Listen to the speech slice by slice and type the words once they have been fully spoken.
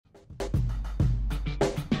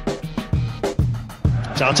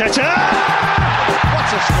Arteta! What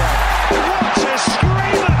a strike! What a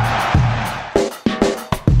screamer!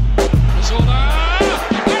 Zola!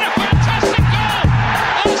 What a fantastic goal!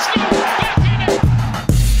 Arsenal back in it!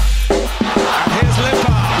 And here's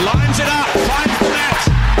Lipa, lines it up, finds the net.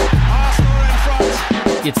 Arsenal in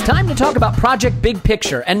front. It's time to talk about Project Big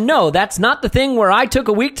Picture. And no, that's not the thing where I took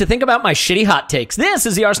a week to think about my shitty hot takes. This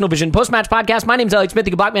is the Arsenal Vision post-match podcast. My name's Elliot Smith,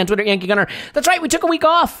 the Black Man, Twitter, Yankee Gunner. That's right, we took a week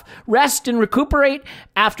off, rest and recuperate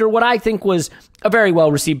after what I think was a very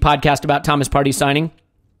well-received podcast about Thomas Partey signing.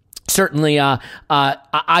 Certainly,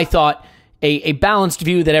 I thought a balanced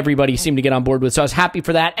view that everybody seemed to get on board with, so I was happy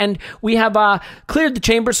for that. And we have cleared the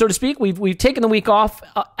chamber, so to speak. We've taken the week off,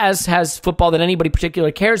 as has football that anybody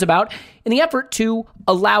particularly cares about, in the effort to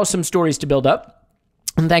allow some stories to build up.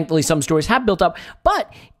 And thankfully, some stories have built up.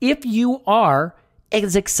 But if you are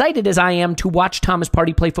as excited as I am to watch Thomas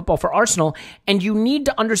Partey play football for Arsenal, and you need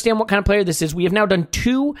to understand what kind of player this is, we have now done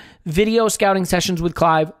 2 video scouting sessions with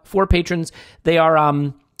Clive for patrons. They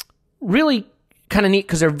are really kind of neat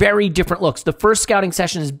because they're very different looks. The first scouting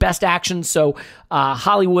session is best action, so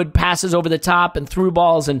Hollywood passes over the top and through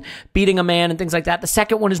balls and beating a man and things like that. The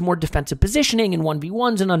second one is more defensive positioning and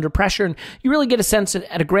 1v1s and under pressure, and you really get a sense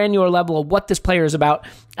at a granular level of what this player is about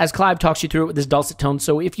as Clive talks you through it with his dulcet tones.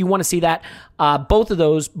 So if you want to see that, both of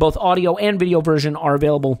those, both audio and video version, are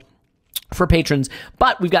available for patrons.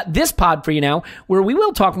 But we've got this pod for you now, where we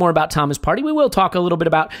will talk more about Thomas Partey. We will talk a little bit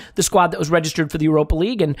about the squad that was registered for the Europa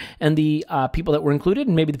League and the people that were included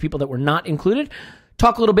and maybe the people that were not included.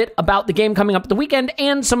 Talk a little bit about the game coming up at the weekend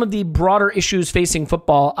and some of the broader issues facing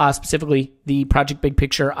football, specifically the Project Big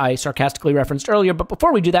Picture I sarcastically referenced earlier. But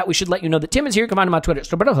before we do that, we should let you know that Tim is here. You can find him on Twitter at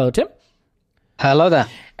Roberto. Hello, Tim. Hello there.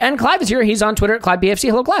 And Clive is here. He's on Twitter at CliveBFC.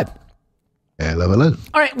 Hello, Clive. Hello, hello.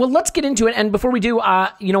 All right, well, let's get into it. And before we do,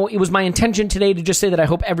 it was my intention today to just say that I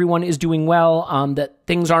hope everyone is doing well, that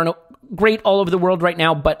things aren't great all over the world right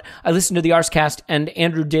now, but I listened to the Arscast, and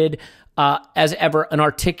Andrew did, as ever, an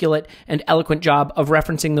articulate and eloquent job of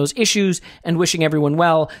referencing those issues and wishing everyone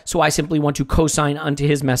well, so I simply want to co-sign onto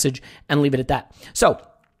his message and leave it at that. So,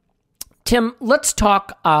 Tim, let's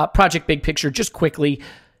talk Project Big Picture just quickly.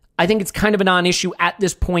 I think it's kind of a non-issue at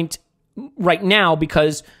this point right now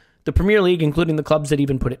because the Premier League, including the clubs that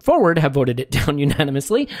even put it forward, have voted it down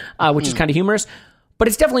unanimously, which is kind of humorous. But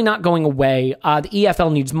it's definitely not going away. The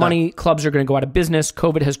EFL needs money. Clubs are going to go out of business.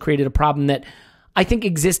 COVID has created a problem that I think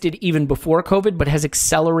existed even before COVID, but has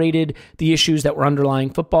accelerated the issues that were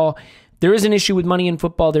underlying football. There is an issue with money in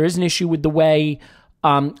football. There is an issue with the way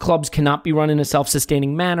clubs cannot be run in a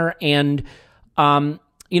self-sustaining manner. And,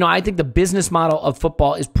 I think the business model of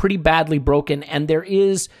football is pretty badly broken, and there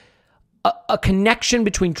is a connection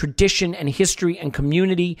between tradition and history and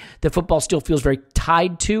community that football still feels very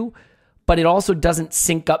tied to, but it also doesn't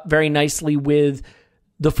sync up very nicely with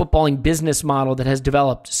the footballing business model that has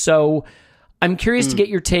developed. So I'm curious to get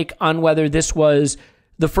your take on whether this was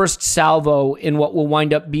the first salvo in what will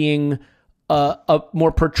wind up being a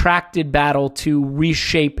more protracted battle to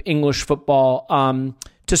reshape English football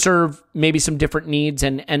to serve maybe some different needs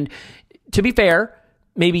and to be fair,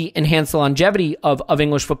 maybe enhance the longevity of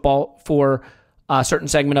English football for a certain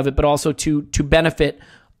segment of it, but also to benefit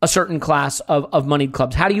a certain class of moneyed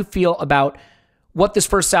clubs. How do you feel about what this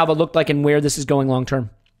first salvo looked like and where this is going long term?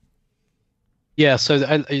 Yeah, so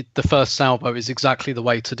the first salvo is exactly the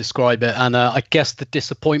way to describe it. And I guess the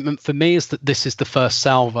disappointment for me is that this is the first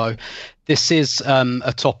salvo. This is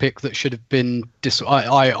a topic that should have been...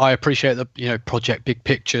 I appreciate that Project Big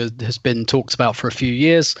Picture has been talked about for a few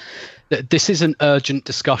years. This is an urgent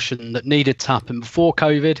discussion that needed to happen before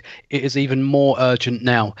COVID. It is even more urgent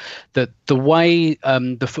now. That the way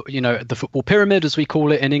the football pyramid, as we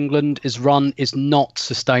call it in England, is run is not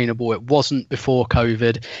sustainable. It wasn't before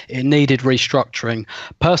COVID. It needed restructuring.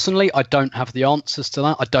 Personally, I don't have the answers to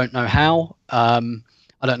that. I don't know how.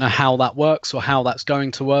 I don't know how that works or how that's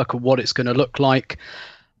going to work or what it's going to look like.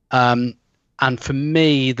 And for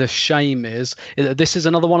me, the shame is this is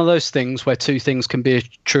another one of those things where two things can be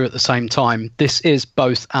true at the same time. This is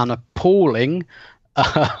both an appalling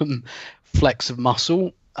flex of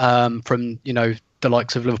muscle from, the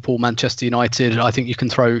likes of Liverpool, Manchester United. I think you can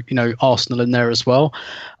throw, Arsenal in there as well.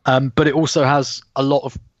 But it also has a lot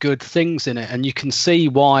of good things in it. And you can see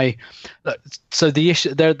why. So the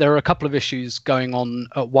issue there are a couple of issues going on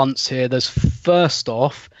at once here. There's first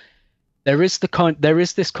off, there is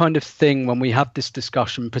this kind of thing when we have this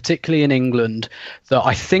discussion, particularly in England, that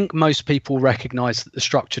I think most people recognise that the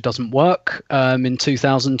structure doesn't work in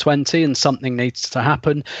 2020 and something needs to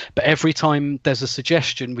happen. But every time there's a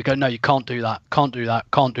suggestion, we go, no, you can't do that, can't do that,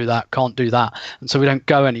 can't do that, can't do that. And so we don't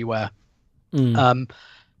go anywhere.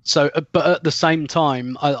 But at the same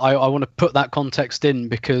time, I want to put that context in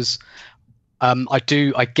because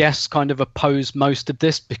I guess, kind of oppose most of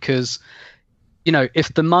this because,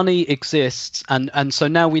 if the money exists, and so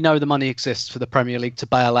now we know the money exists for the Premier League to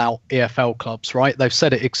bail out EFL clubs, right? They've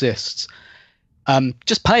said it exists.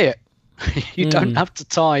 Just pay it. You don't have to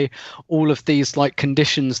tie all of these like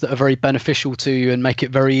conditions that are very beneficial to you and make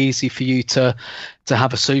it very easy for you to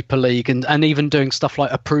have a Super League and even doing stuff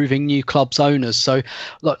like approving new clubs' owners. So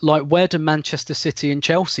like where do Manchester City and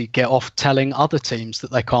Chelsea get off telling other teams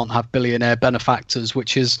that they can't have billionaire benefactors,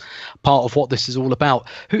 which is part of what this is all about?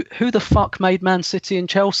 Who the fuck made Man City and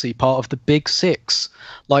Chelsea part of the Big Six?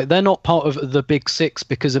 Like, they're not part of the Big Six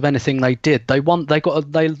because of anything they did. They won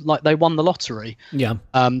the lottery. Yeah.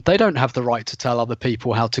 They don't have the right to tell other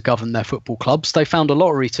people how to govern their football clubs. They found a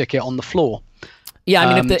lottery ticket on the floor. Yeah,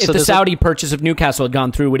 I mean, if the Saudi purchase of Newcastle had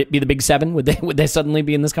gone through, would it be the Big Seven? Would they suddenly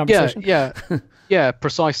be in this conversation? Yeah,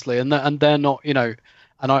 precisely. And they're not,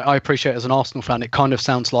 and I appreciate, as an Arsenal fan, it kind of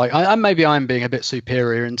sounds like, maybe I'm being a bit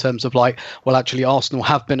superior in terms of like, well, actually, Arsenal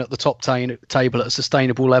have been at the top table at a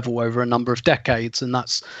sustainable level over a number of decades, and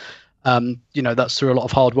that's, that's through a lot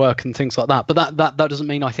of hard work and things like that. But that doesn't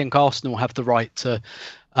mean I think Arsenal have the right to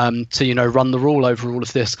run the rule over all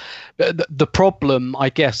of this. The problem, I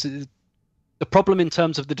guess, the problem in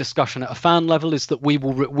terms of the discussion at a fan level is that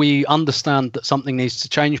we understand that something needs to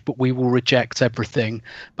change, but we will reject everything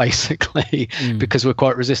basically because we're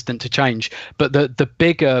quite resistant to change. But the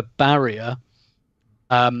bigger barrier,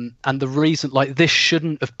 and the reason, like, this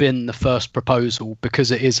shouldn't have been the first proposal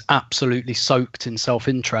because it is absolutely soaked in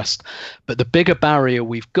self-interest. But the bigger barrier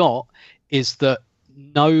we've got is that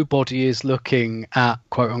nobody is looking at,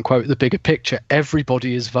 quote unquote, the bigger picture.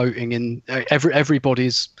 Everybody is voting in,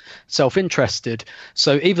 everybody's self-interested.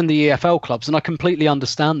 So even the EFL clubs, and I completely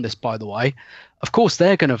understand this, by the way, of course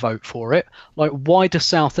they're going to vote for it. Like, why do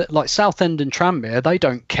Southend and Tranmere, they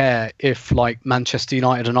don't care if like Manchester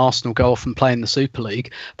United and Arsenal go off and play in the Super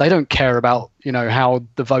League. They don't care about, how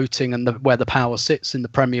the voting and where the power sits in the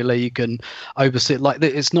Premier League and oversee. Like,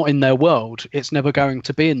 it's not in their world. It's never going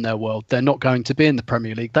to be in their world. They're not going to be in the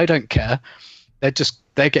Premier League. They don't care.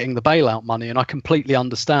 They're getting the bailout money, and I completely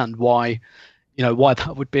understand why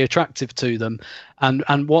that would be attractive to them.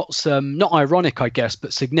 And what's not ironic, I guess,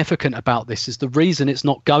 but significant about this is the reason it's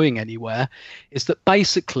not going anywhere is that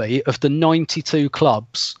basically of the 92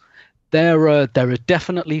 clubs, there are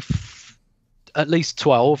definitely at least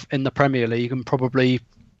 12 in the Premier League and probably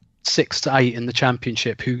 6 to 8 in the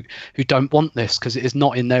Championship who don't want this because it is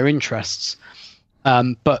not in their interests.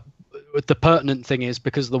 But the pertinent thing is,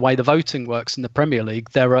 because of the way the voting works in the Premier League,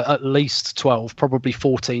 there are at least 12, probably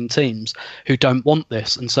 14 teams who don't want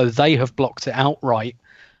this. And so they have blocked it outright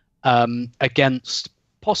against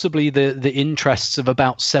possibly the interests of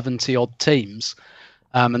about 70 odd teams.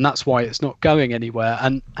 And that's why it's not going anywhere.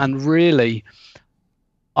 And really,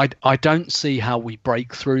 I don't see how we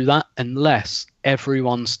break through that unless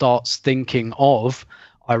everyone starts thinking of,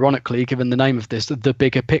 ironically, given the name of this, the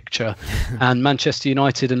bigger picture. And Manchester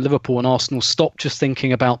United and Liverpool and Arsenal stop just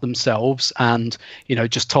thinking about themselves and,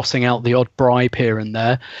 just tossing out the odd bribe here and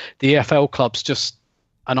there. The EFL clubs just,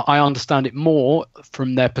 and I understand it more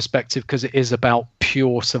from their perspective because it is about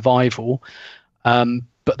pure survival.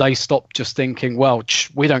 But they stop just thinking, well,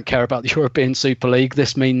 we don't care about the European Super League.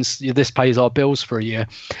 This means this pays our bills for a year.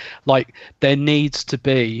 Like, there needs to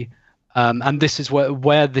be, and this is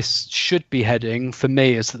where this should be heading for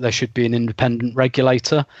me, is that there should be an independent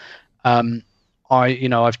regulator. I've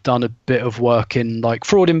done a bit of work in like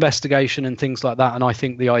fraud investigation and things like that, and I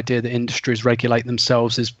think the idea that industries regulate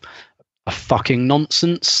themselves is a fucking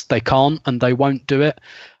nonsense. They can't and they won't do it.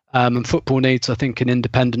 And football needs, I think, an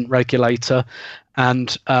independent regulator.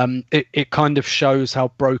 And it kind of shows how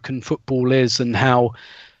broken football is and how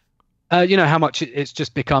how much it's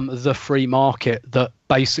just become the free market, that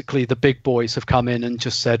basically the big boys have come in and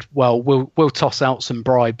just said, well, we'll toss out some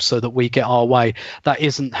bribes so that we get our way. That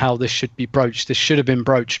isn't how this should be broached. This should have been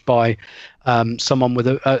broached by someone with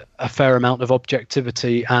a fair amount of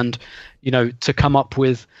objectivity and, to come up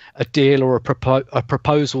with a deal or a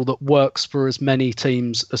proposal that works for as many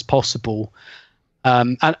teams as possible.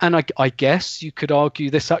 And I guess you could argue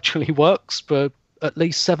this actually works for at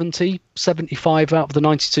least 75 out of the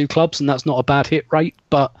 92 clubs, and that's not a bad hit rate.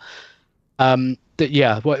 But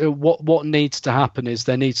what needs to happen is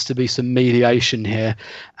there needs to be some mediation here,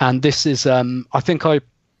 and this is I think I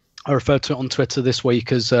referred to it on Twitter this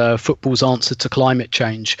week as football's answer to climate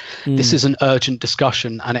change. This is an urgent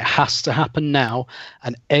discussion, and it has to happen now.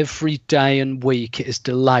 And every day and week it is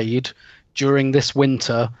delayed during this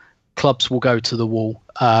winter, clubs will go to the wall.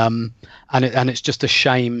 And it's just a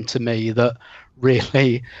shame to me that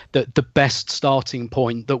really, that the best starting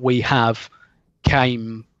point that we have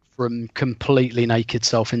came from completely naked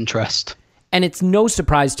self-interest. And it's no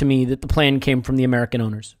surprise to me that the plan came from the American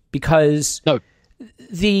owners, because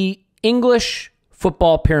the English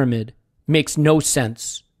football pyramid makes no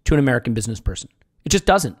sense to an American business person. It just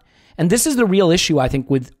doesn't. And this is the real issue, I think,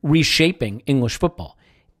 with reshaping English football.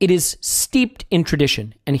 It is steeped in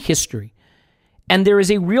tradition and history. And there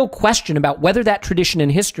is a real question about whether that tradition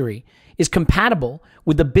and history is compatible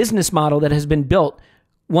with the business model that has been built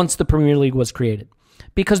once the Premier League was created.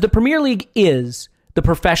 Because the Premier League is the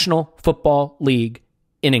professional football league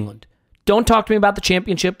in England. Don't talk to me about the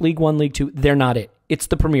Championship, League One, League Two. They're not it. It's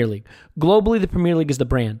the Premier League. Globally, the Premier League is the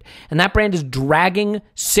brand. And that brand is dragging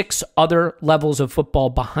 6 other levels of football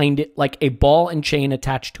behind it like a ball and chain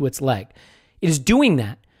attached to its leg. It is doing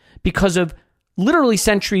that because of literally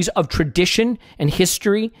centuries of tradition and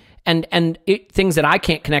history and things that I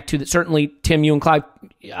can't connect to that certainly, Tim, you and Clive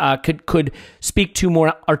could speak to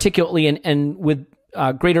more articulately and with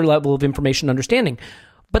greater level of information and understanding.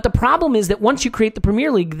 But the problem is that once you create the Premier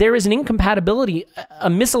League, there is an incompatibility, a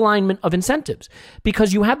misalignment of incentives,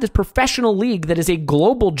 because you have this professional league that is a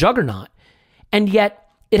global juggernaut, and yet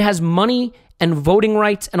it has money and voting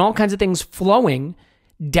rights and all kinds of things flowing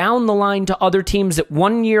down the line to other teams that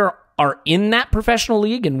one year are in that professional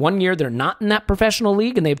league and one year they're not in that professional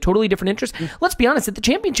league and they have totally different interests. Let's be honest, at the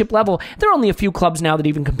Championship level, there are only a few clubs now that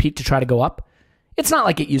even compete to try to go up. It's not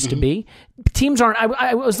like it used to be. Teams aren't.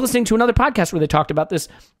 I was listening to another podcast where they talked about this.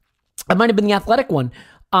 It might have been the Athletic one.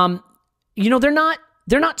 They're not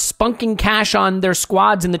spunking cash on their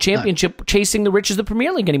squads in the Championship, chasing the riches of the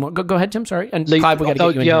Premier League anymore. Go ahead, Tim. Sorry. And Clive, we got to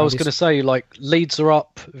get you in. Yeah, I was going to say, like, Leeds are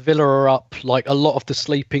up, Villa are up. Like, a lot of the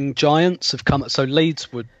sleeping giants have come. So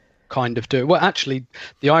Leeds would kind of do it. Well, actually,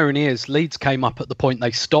 the irony is Leeds came up at the point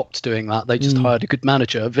they stopped doing that. They just hired a good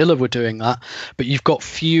manager. Villa were doing that, but you've got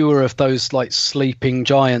fewer of those like sleeping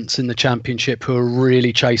giants in the Championship who are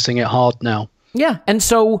really chasing it hard now. Yeah, and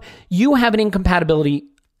so you have an incompatibility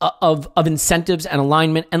of incentives and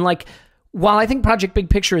alignment. And like, while I think Project Big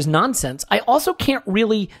Picture is nonsense, I also can't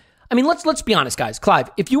really. I mean, let's be honest, guys. Clive,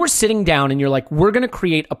 if you were sitting down and you're like, we're going to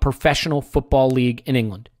create a professional football league in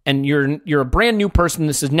England, and you're a brand new person,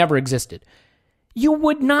 this has never existed, you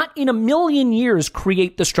would not in a million years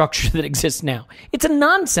create the structure that exists now. It's a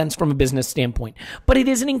nonsense from a business standpoint, but it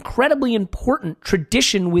is an incredibly important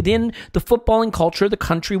tradition within the footballing culture, the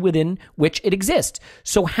country within which it exists.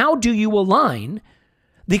 So how do you align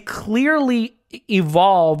the clearly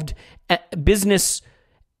evolved business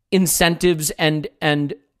incentives and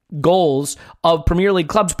goals of Premier League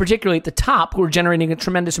clubs, particularly at the top, who are generating a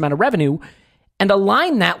tremendous amount of revenue, and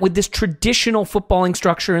align that with this traditional footballing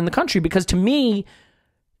structure in the country? Because to me,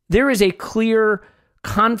 there is a clear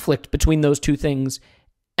conflict between those two things,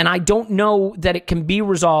 and I don't know that it can be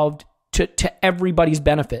resolved to everybody's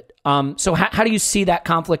benefit. So how do you see that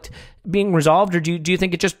conflict being resolved, or do you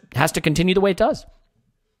think it just has to continue the way it does?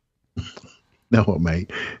 Know what, mate?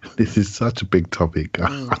 This is such a big topic. I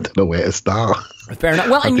don't know where to start. Fair enough.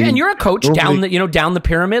 Well, and you're a coach down the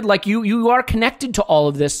pyramid. Like you are connected to all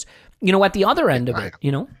of this. At the other end of it.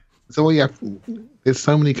 So there's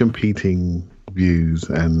so many competing views,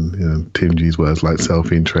 and Tim G's words like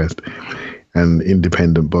self-interest and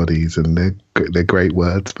independent bodies, and they're great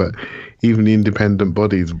words. But even the independent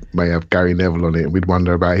bodies may have Gary Neville on it, and we'd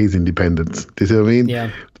wonder about his independence. Do you see what I mean? Yeah.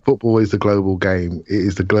 Football is the global game. It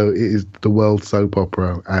is the world soap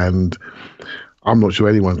opera, and I'm not sure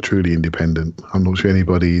anyone's truly independent. I'm not sure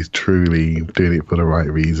anybody is truly doing it for the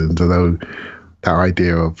right reasons. Although that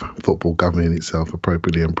idea of football governing itself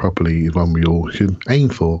appropriately and properly is one we all should aim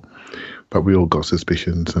for, but we all got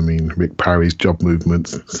suspicions. I mean, Rick Parry's job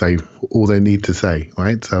movements say all they need to say,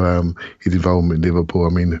 right? So his involvement in Liverpool. I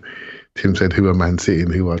mean, Tim said who are Man City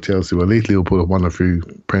and who are Chelsea. Well, at least Liverpool have won a few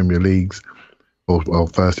Premier Leagues or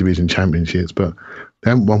First Division Championships, but they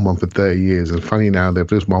haven't won one for 30 years. And funny now, they've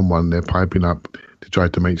just won one. They're piping up to try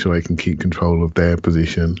to make sure they can keep control of their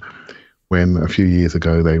position, when a few years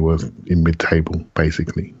ago they were in mid-table,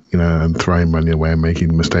 basically, and throwing money away and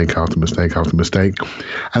making mistake after mistake after mistake.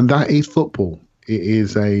 And that is football. It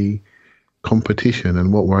is a competition,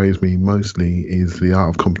 and what worries me mostly is the art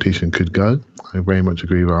of competition could go. I very much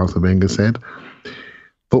agree with what Arthur Wenger said.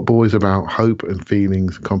 Football is about hope and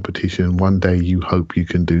feelings, competition. One day you hope you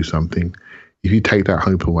can do something. If you take that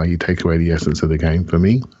hope away, you take away the essence of the game for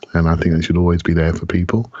me. And I think it should always be there for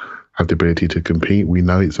people, have the ability to compete. We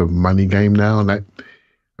know it's a money game now, and that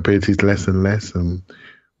ability is less and less. And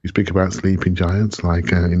we speak about sleeping giants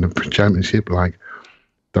like in the Championship, like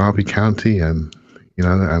Derby County and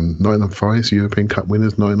And Nottingham Forest, European Cup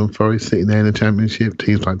winners, Nottingham Forest sitting there in the Championship.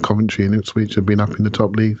 Teams like Coventry and Ipswich have been up in the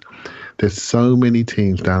top leagues. There's so many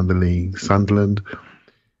teams down the league, Sunderland,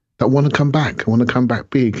 that want to come back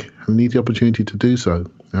big and need the opportunity to do so.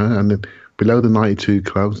 And then below the 92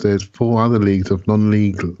 clubs, there's 4 other leagues of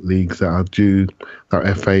non-league leagues that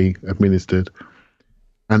are FA administered.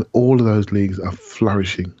 And all of those leagues are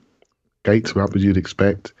flourishing. Gates are up as you'd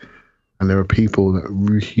expect. And there are people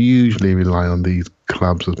that hugely rely on these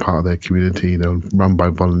clubs as part of their community. They're run by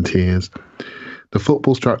volunteers. The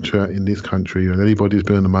football structure in this country, and anybody's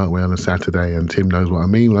been on the motorway on a Saturday, and Tim knows what I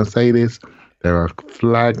mean when I say this, there are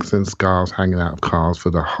flags and scarves hanging out of cars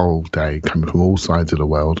for the whole day, coming from all sides of the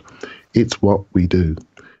world. It's what we do.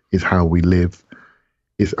 It's how we live.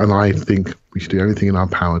 And I think we should do everything in our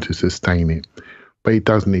power to sustain it. But it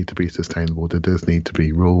does need to be sustainable. There does need to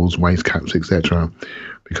be rules, waste caps, etc.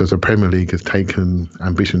 Because the Premier League has taken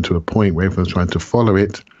ambition to a point where everyone's trying to follow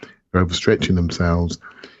it. They're overstretching themselves.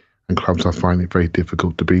 And clubs are finding it very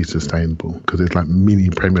difficult to be sustainable because there's like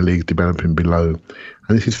mini Premier Leagues developing below.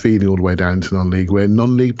 And this is feeding all the way down to non-league, where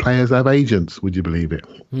non-league players have agents, would you believe it?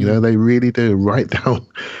 They really do, right down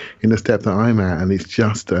in the step that I'm at. And it's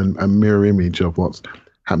just a mirror image of what's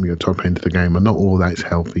happening at the top end of the game. And not all that's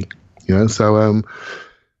healthy.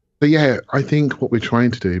 But yeah, I think what we're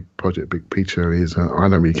trying to do, Project Big Picture, is I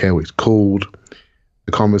don't really care what it's called.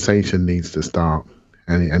 The conversation needs to start,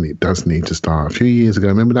 and it does need to start. A few years ago,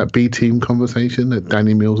 remember that B team conversation that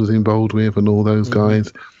Danny Mills was involved with and all those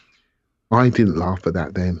guys? I didn't laugh at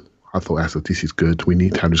that then. I thought, this is good. We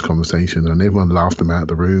need to have this conversation, and everyone laughed them out of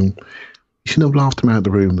the room. You shouldn't have laughed them out of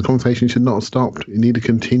the room. The conversation should not have stopped. It needed to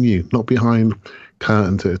continue, not behind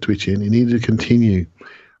curtains that are twitching. It needed to continue.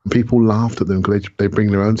 And people laughed at them because they bring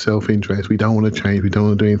their own self-interest. We don't want to change. We don't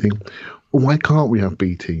want to do anything. Well, why can't we have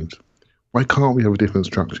B teams? Why can't we have a different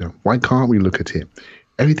structure? Why can't we look at it?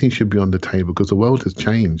 Everything should be on the table because the world has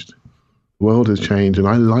changed. The world has changed, and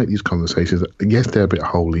I like these conversations. Yes, they're a bit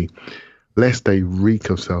holy. Lest they reek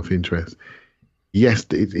of self-interest. Yes,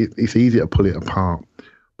 it's easy to pull it apart,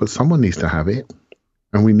 but someone needs to have it.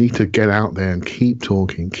 And we need to get out there and keep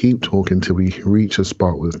talking till we reach a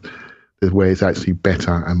spot where it's actually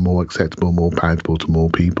better and more acceptable, more palatable to more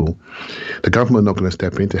people. The government are not going to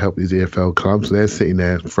step in to help these EFL clubs. They're sitting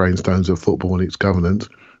there throwing stones at football and its governance.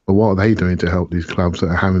 But what are they doing to help these clubs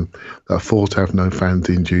that are forced to have no fans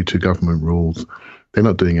in due to government rules? They're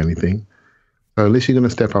not doing anything. So unless you're going to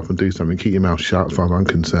step up and do something, keep your mouth shut as far as I'm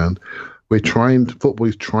concerned. Football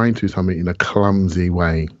is trying to do something in a clumsy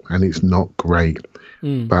way, and it's not great.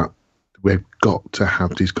 But we've got to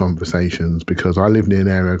have these conversations because I live near an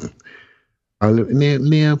area. I live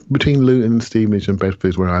near between Luton and Stevenage and Bedford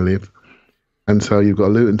is where I live. And so you've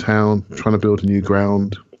got Luton Town trying to build a new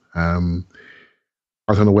ground. I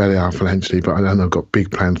don't know where they are financially, but I know they've got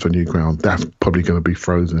big plans for new ground. That's probably going to be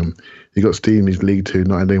frozen. You've got Stevenage League 2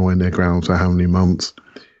 not had anyone in their ground for how many months.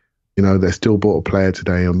 They still bought a player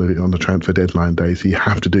today on the transfer deadline day. So you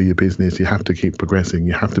have to do your business. You have to keep progressing.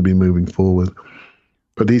 You have to be moving forward.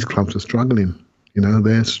 But these clubs are struggling.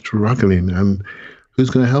 They're struggling. And who's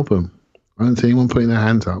going to help them? I don't see anyone putting their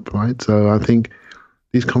hands up, right? So I think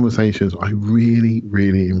these conversations, I really,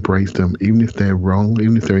 really embrace them, even if they're wrong,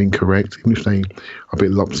 even if they're incorrect, even if they are a bit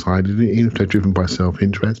lopsided, even if they're driven by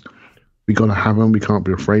self-interest. We got to have them. We can't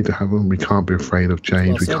be afraid to have them. We can't be afraid of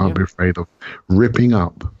change. We can't be afraid of ripping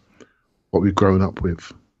up what we've grown up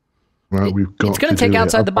with. Right? It's going to take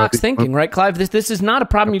outside the box thinking, right, Clive? This is not a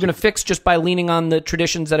problem you're going to fix just by leaning on the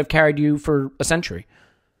traditions that have carried you for a century.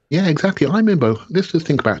 Yeah, exactly. I remember, let's just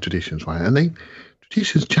think about traditions, right? And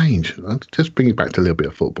traditions change. I'll just bring it back to a little bit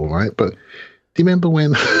of football, right? But do you remember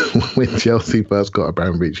when Chelsea first got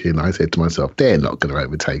Abramovich in, I said to myself, they're not going to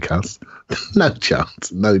overtake us. No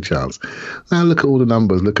chance. Now look at all the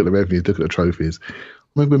numbers, look at the revenues, look at the trophies.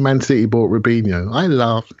 Remember when Man City bought Robinho? I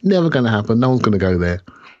laughed. Never going to happen. No one's going to go there.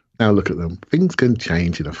 Now look at them. Things can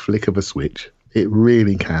change in a flick of a switch. It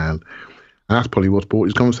really can. And that's probably what's brought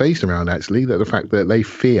this conversation around, actually, that the fact that they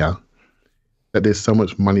fear that there's so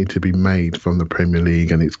much money to be made from the Premier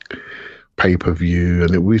League and its pay-per-view,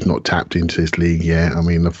 and we've not tapped into this league yet. I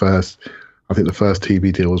mean, the first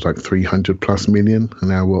TV deal was like 300+ million, and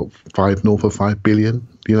now north of 5 billion,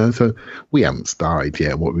 so we haven't started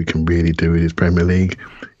yet what we can really do with this Premier League.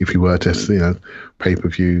 If you were to,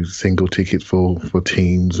 pay-per-view single tickets for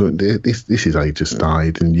teams, this is only just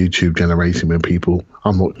started in YouTube generation where people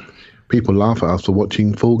laugh at us for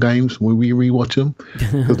watching full games when we rewatch them.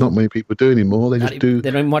 There's not many people do anymore. They don't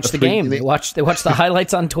even watch the game. They watch the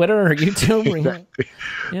highlights on Twitter or YouTube. Exactly.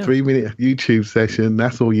 Yeah. 3-minute YouTube session.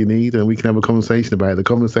 That's all you need, and we can have a conversation about it. The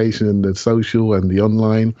conversation and the social and the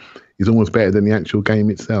online is almost better than the actual game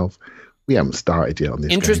itself. We haven't started yet on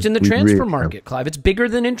this. Interest game. in the transfer market, Clive. It's bigger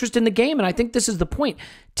than interest in the game, and I think this is the point.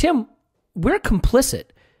 Tim, we're complicit.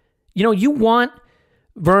 You know, you want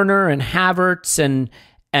Werner and Havertz and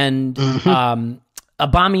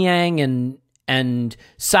Aubameyang and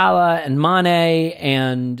Salah and Mane,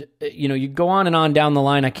 and you go on and on down the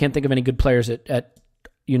line. I can't think of any good players at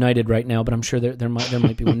United right now, but I'm sure there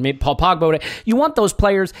might be one. Maybe Paul Pogba. You want those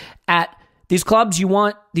players at these clubs. You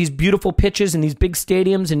want these beautiful pitches and these big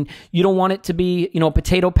stadiums, and you don't want it to be a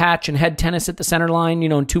potato patch and head tennis at the center line,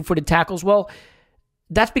 and 2-footed tackles. Well,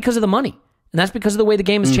 that's because of the money, and that's because of the way the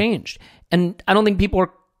game has changed. And I don't think people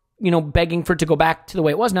are begging for it to go back to the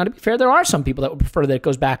way it was. Now, to be fair, there are some people that would prefer that it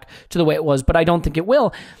goes back to the way it was, but I don't think it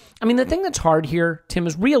will. I mean, the thing that's hard here, Tim,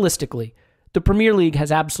 is realistically, the Premier League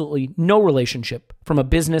has absolutely no relationship from a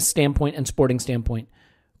business standpoint and sporting standpoint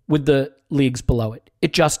with the leagues below it.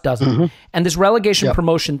 It just doesn't. And this relegation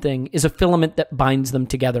promotion thing is a filament that binds them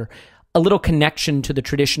together, a little connection to the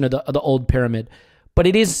tradition of the old pyramid. But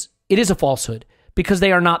it is a falsehood because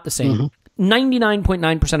they are not the same.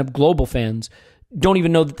 99.9% of global fans don't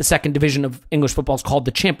even know that the second division of English football is called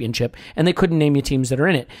the Championship, and they couldn't name you teams that are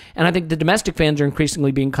in it. And I think the domestic fans are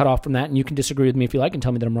increasingly being cut off from that, and you can disagree with me if you like and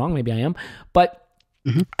tell me that I'm wrong. Maybe I am. But,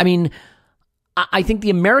 I mean, I think the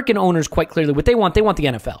American owners quite clearly, what they want the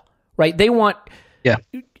NFL, right? They want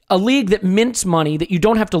a league that mints money, that you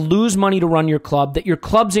don't have to lose money to run your club, that your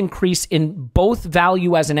clubs increase in both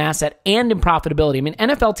value as an asset and in profitability. I mean,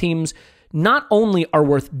 NFL teams not only are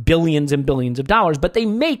worth billions and billions of dollars, but they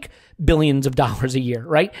make billions of dollars a year,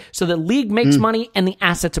 right? So the league makes money and the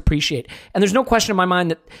assets appreciate. And there's no question in my mind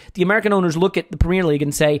that the American owners look at the Premier League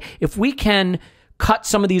and say, if we can cut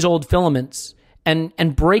some of these old filaments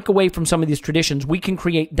and break away from some of these traditions, we can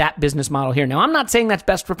create that business model here. Now, I'm not saying that's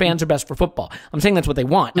best for fans or best for football. I'm saying that's what they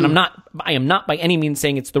want. And I am not by any means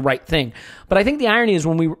saying it's the right thing. But I think the irony is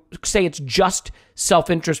when we say it's just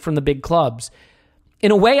self-interest from the big clubs, in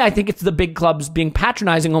a way, I think it's the big clubs being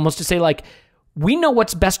patronizing almost to say, like, we know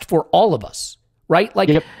what's best for all of us, right?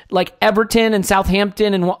 Like Everton and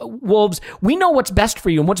Southampton and Wolves, we know what's best for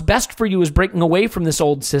you. And what's best for you is breaking away from this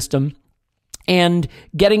old system and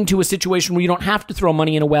getting to a situation where you don't have to throw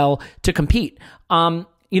money in a well to compete. And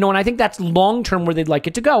I think that's long-term where they'd like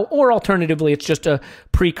it to go. Or alternatively, it's just a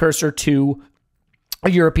precursor to a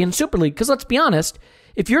European Super League. Because let's be honest,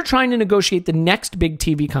 if you're trying to negotiate the next big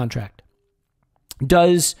TV contract,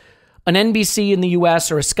 does an NBC in the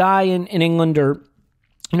US or a Sky in England or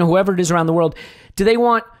whoever it is around the world, do they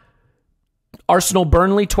want Arsenal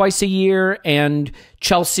Burnley twice a year and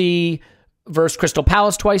Chelsea versus Crystal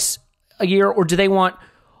Palace twice a year? Or do they want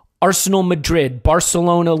Arsenal Madrid,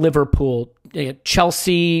 Barcelona Liverpool,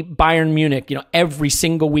 Chelsea Bayern Munich, every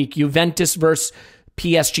single week, Juventus versus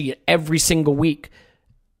PSG every single week?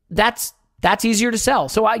 That's easier to sell.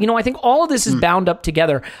 So, I think all of this is bound up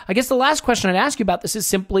together. I guess the last question I'd ask you about this is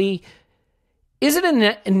simply, is it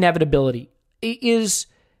an inevitability? Is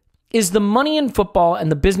the money in football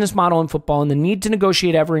and the business model in football and the need to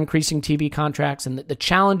negotiate ever-increasing TV contracts and the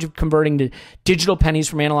challenge of converting to digital pennies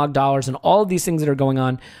from analog dollars and all of these things that are going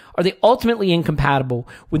on, are they ultimately incompatible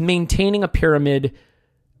with maintaining a pyramid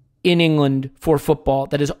in England for football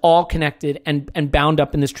that is all connected and bound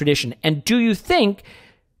up in this tradition? And do you think,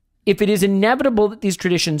 if it is inevitable that these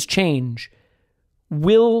traditions change,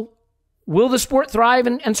 will the sport thrive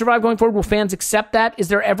and survive going forward? Will fans accept that? Is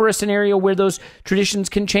there ever a scenario where those traditions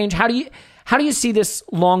can change? How do you see this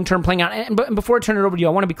long-term playing out? And before I turn it over to you,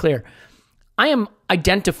 I want to be clear. I am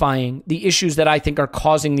identifying the issues that I think are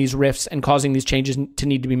causing these rifts and causing these changes to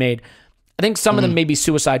need to be made. I think some of them may be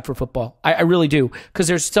suicide for football. I really do. Because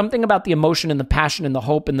there's something about the emotion and the passion and the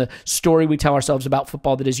hope and the story we tell ourselves about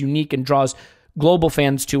football that is unique and draws global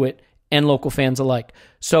fans to it and local fans alike.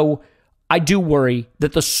 So I do worry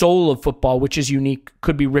that the soul of football, which is unique,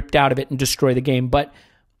 could be ripped out of it and destroy the game. But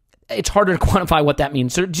it's harder to quantify what that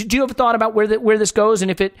means. So do you have a thought about where this goes and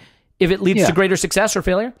if it leads to greater success or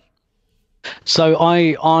failure? So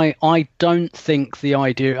I don't think the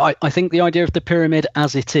idea. I think the idea of the pyramid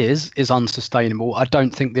as it is unsustainable. I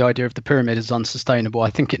don't think the idea of the pyramid is unsustainable. I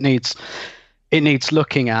think it needs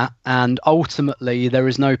looking at, and ultimately there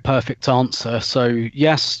is no perfect answer. So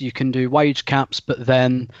yes, you can do wage caps, but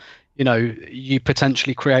then you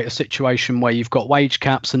potentially create a situation where you've got wage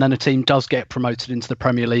caps and then a team does get promoted into the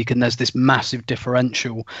Premier League and there's this massive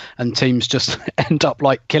differential and teams just end up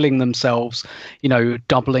like killing themselves,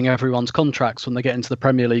 doubling everyone's contracts when they get into the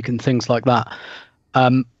Premier League and things like that.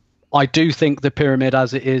 I do think the pyramid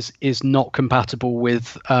as it is not compatible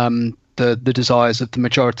with the desires of the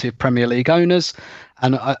majority of Premier League owners.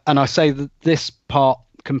 And I say that this part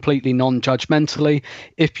completely non-judgmentally,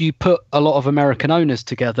 if you put a lot of American owners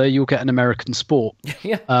together, you'll get an American sport,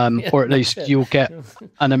 or at least you'll get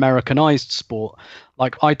an Americanized sport.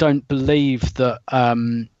 Like, I don't believe that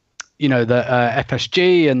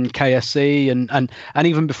FSG and KSE and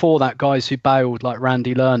even before that, guys who bailed like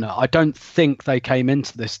Randy Lerner, I don't think they came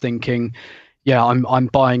into this thinking, yeah, I'm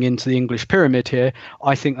buying into the English pyramid here.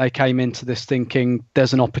 I think they came into this thinking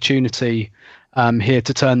there's an opportunity here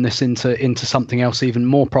to turn this into something else even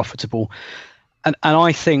more profitable. And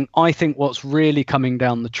I think what's really coming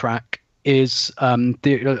down the track is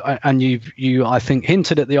you I think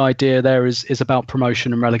hinted at the idea there is about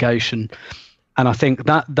promotion and relegation. And I think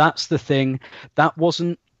that's the thing.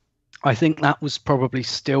 I think that was probably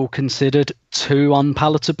still considered too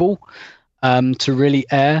unpalatable to really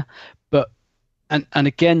air. But and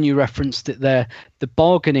again, you referenced it there. The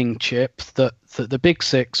bargaining chip that the Big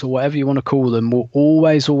Six, or whatever you want to call them, will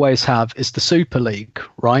always have is the Super League,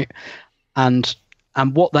 right? And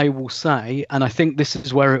what they will say, and I think this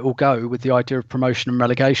is where it will go with the idea of promotion and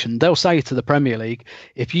relegation. They'll say to the Premier League,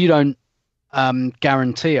 if you don't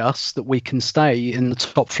guarantee us that we can stay in the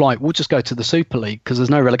top flight, we'll just go to the Super League because there's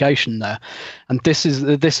no relegation there. And this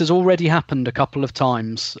has already happened a couple of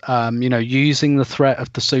times, using the threat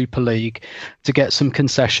of the Super League to get some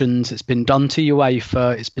concessions. It's been done to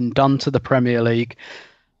UEFA, it's been done to the Premier League,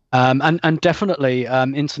 and definitely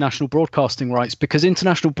international broadcasting rights, because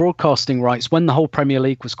international broadcasting rights, when the whole Premier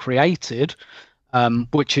League was created,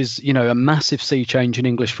 which is a massive sea change in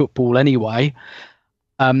English football anyway,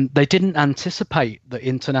 they didn't anticipate that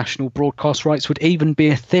international broadcast rights would even be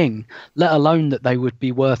a thing, let alone that they would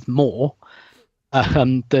be worth more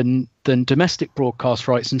than domestic broadcast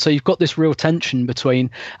rights. And so you've got this real tension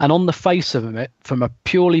between, and on the face of it, from a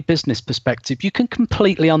purely business perspective, you can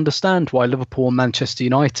completely understand why Liverpool and Manchester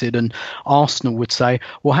United and Arsenal would say,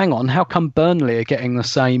 well, hang on, how come Burnley are getting the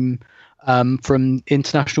same from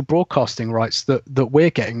international broadcasting rights that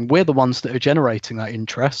we're getting? We're the ones that are generating that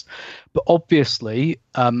interest. But obviously,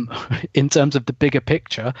 in terms of the bigger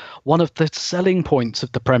picture, one of the selling points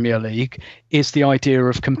of the Premier League is the idea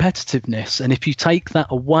of competitiveness. And if you take that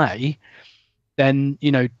away, then,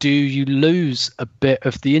 do you lose a bit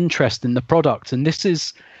of the interest in the product? And this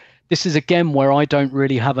is again where I don't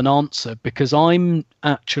really have an answer, because I'm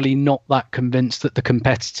actually not that convinced that the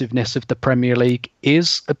competitiveness of the Premier League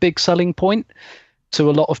is a big selling point to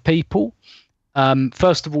a lot of people.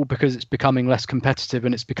 First of all, because it's becoming less competitive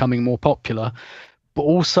and it's becoming more popular. But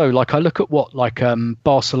also, like, I look at what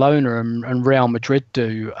Barcelona and Real Madrid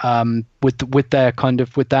do with their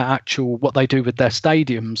actual, what they do with their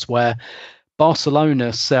stadiums, where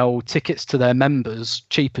Barcelona sell tickets to their members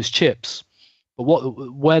cheap as chips.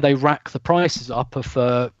 But where they rack the prices up are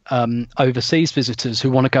for overseas visitors who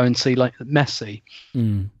want to go and see like Messi.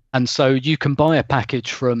 And so you can buy a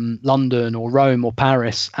package from London or Rome or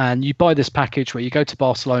Paris, and you buy this package where you go to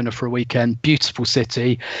Barcelona for a weekend, beautiful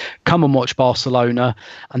city, come and watch Barcelona.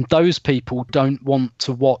 And those people don't want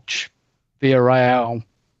to watch Villarreal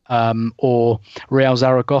or Real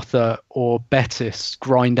Zaragoza or Betis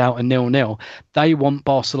grind out a 0-0. They want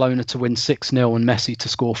Barcelona to win 6-0 and Messi to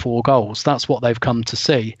score 4 goals. That's what they've come to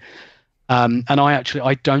see. And I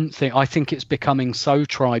think it's becoming so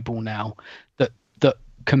tribal now that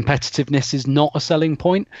competitiveness is not a selling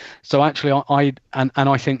point. So actually,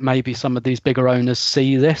 I think maybe some of these bigger owners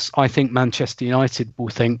see this. I think Manchester United will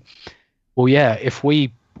think, well, yeah, if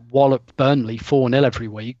we wallop Burnley 4-0 every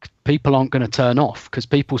week, people aren't going to turn off, because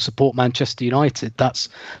people support Manchester United. That's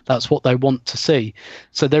what they want to see.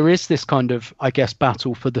 So there is this kind of, I guess,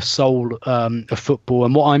 battle for the soul of football.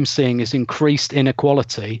 And what I'm seeing is increased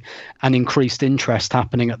inequality and increased interest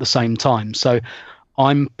happening at the same time. So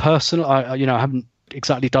I'm personally, I haven't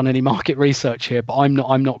exactly done any market research here, but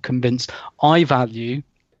I'm not convinced. I value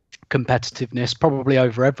competitiveness probably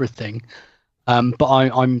over everything, but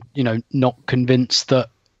I'm not convinced that.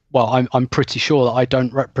 Well, I'm pretty sure that I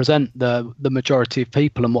don't represent the majority of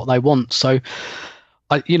people and what they want. So,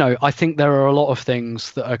 I think there are a lot of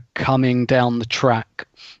things that are coming down the track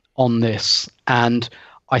on this, and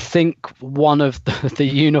I think one of the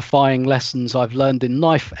unifying lessons I've learned in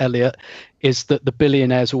life, Elliot, is that the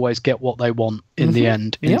billionaires always get what they want in the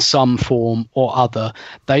end, in some form or other.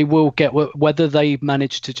 They will get, whether they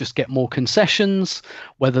manage to just get more concessions,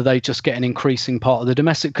 whether they just get an increasing part of the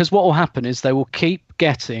domestic, because what will happen is they will keep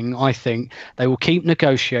getting, I think, they will keep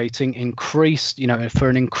negotiating increased, for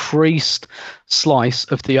an increased slice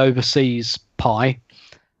of the overseas pie.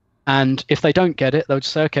 And if they don't get it, they'll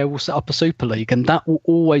just say, okay, we'll set up a Super League. And that will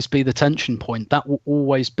always be the tension point. That will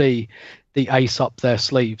always be the ace up their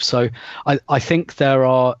sleeve. So I think there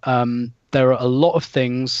are a lot of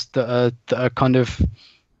things that are kind of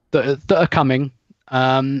that are coming.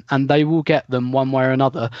 And they will get them one way or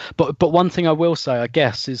another. But one thing I will say, I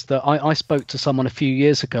guess, is that I spoke to someone a few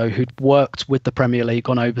years ago who'd worked with the Premier League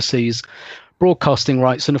on overseas broadcasting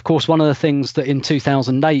rights. And of course, one of the things that in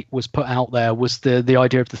 2008 was put out there was the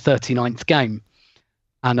idea of the 39th game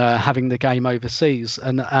and having the game overseas.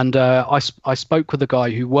 And I spoke with a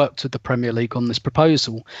guy who worked with the Premier League on this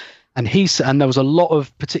proposal. And there was a lot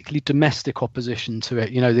of particularly domestic opposition to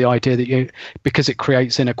it. The idea that because it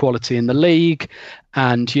creates inequality in the league,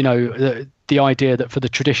 and the idea that for the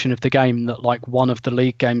tradition of the game that like one of the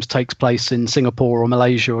league games takes place in Singapore or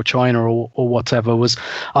Malaysia or China or whatever was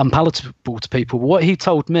unpalatable to people. What he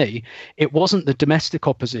told me, it wasn't the domestic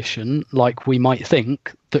opposition like we might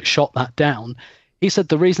think that shot that down. He said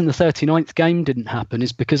the reason the 39th game didn't happen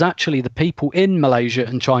is because actually the people in Malaysia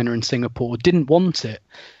and China and Singapore didn't want it.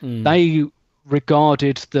 They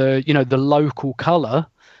regarded the local colour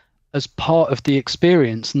as part of the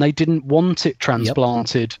experience, and they didn't want it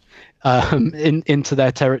transplanted into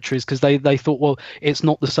their territories because they thought, well, it's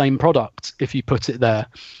not the same product if you put it there.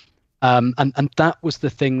 And that was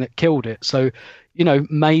the thing that killed it. So,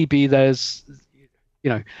 maybe there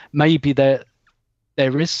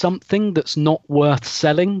is something that's not worth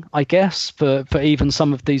selling, I guess, for even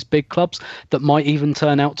some of these big clubs that might even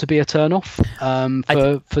turn out to be a turnoff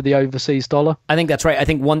for the overseas dollar. I think that's right. I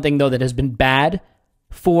think one thing, though, that has been bad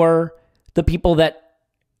for the people that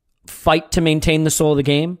fight to maintain the soul of the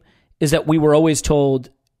game is that we were always told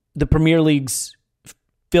the Premier League's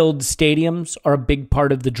filled stadiums are a big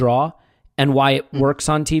part of the draw and why it works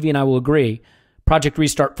on TV, and I will agree. Project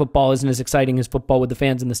Restart football isn't as exciting as football with the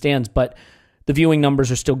fans in the stands, but the viewing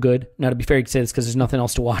numbers are still good. Now, to be fair, you could say this because there's nothing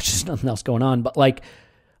else to watch. There's nothing else going on. But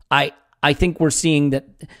I think we're seeing that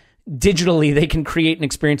digitally they can create an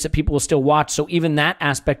experience that people will still watch. So even that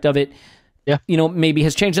aspect of it, maybe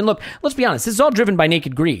has changed. And look, let's be honest. This is all driven by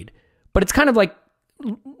naked greed. But it's kind of like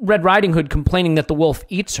Red Riding Hood complaining that the wolf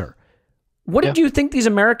eats her. What did you think these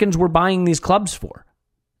Americans were buying these clubs for?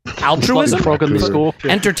 Altruism, like frog in the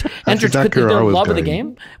scorpion. Their love of the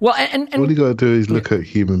game. Well, and all you got to do is look at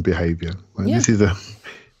human behavior. This is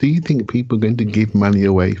do you think people are going to give money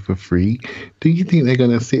away for free? Do you think they're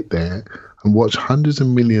going to sit there and watch hundreds of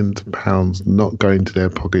millions of pounds not go into their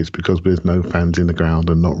pockets because there's no fans in the ground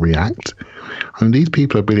and not react? I mean, these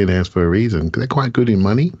people are billionaires for a reason. They're quite good in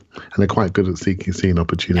money and they're quite good at seeing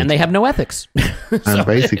opportunity. And they have no ethics. And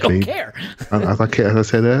basically, they don't care. as I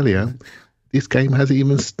said earlier, this game hasn't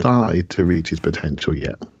even started to reach its potential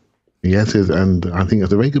yet. Yes, and I think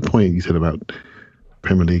it's a very good point you said about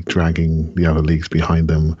Premier League dragging the other leagues behind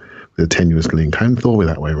them with a tenuous link. I hadn't thought of it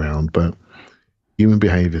that way around, but human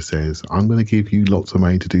behavior says, I'm going to give you lots of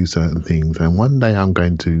money to do certain things, and one day I'm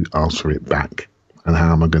going to ask for it back. And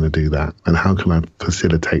how am I going to do that? And how can I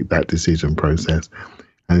facilitate that decision process?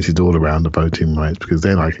 And this is all around the voting rights, because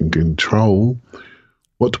then I can control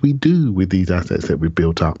what do we do with these assets that we've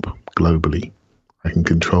built up globally. I can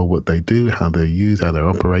control what they do, how they're used, how they're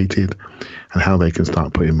operated, and how they can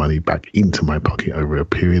start putting money back into my pocket over a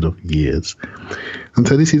period of years. And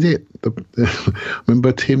so this is it.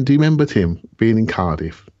 Remember Tim? Do you remember Tim being in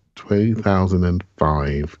Cardiff,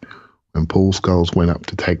 2005, when Paul Scholes went up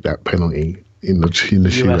to take that penalty in the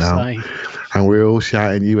shootout, and we're all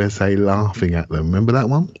shouting USA, laughing at them? Remember that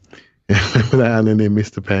one? Remember that? And then they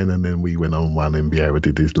missed the pen, and then we went on one, and Vieira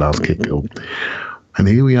did his last kick. And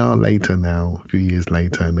here we are later now, a few years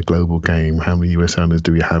later in the global game. How many US owners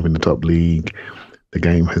do we have in the top league? The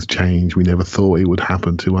game has changed. We never thought it would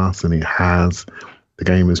happen to us, and it has. The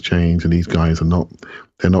game has changed, and these guys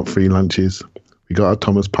they're not free lunches. We got a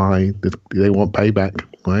Thomas Pye. They want payback,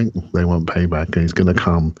 right? They want payback, and it's going to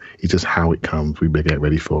come. It's just how it comes. We better get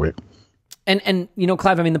ready for it. And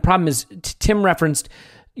Clive, I mean, the problem is, Tim referenced,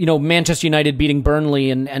 Manchester United beating Burnley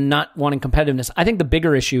and not wanting competitiveness. I think the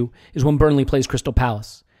bigger issue is when Burnley plays Crystal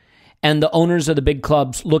Palace. And the owners of the big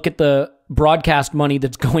clubs look at the broadcast money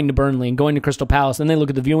that's going to Burnley and going to Crystal Palace, and they look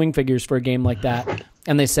at the viewing figures for a game like that,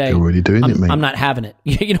 and they say, they're already doing it, mate. I'm not having it.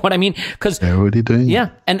 You know what I mean? Because they're already doing it. Yeah,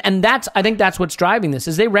 and I think that's what's driving this,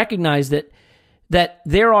 is they recognize that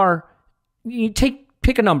there are,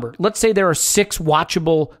 pick a number. Let's say there are 6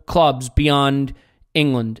 watchable clubs beyond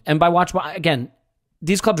England. And by watchable, again,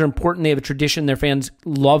 these clubs are important. They have a tradition. Their fans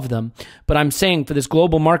love them. But I'm saying for this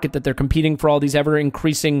global market that they're competing for all these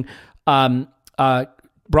ever-increasing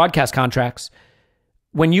broadcast contracts,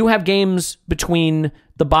 when you have games between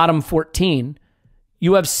the bottom 14,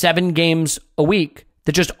 you have 7 games a week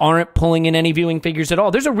that just aren't pulling in any viewing figures at all.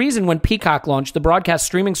 There's a reason when Peacock launched, the broadcast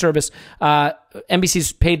streaming service,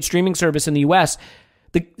 NBC's paid streaming service in the US,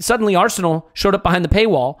 suddenly Arsenal showed up behind the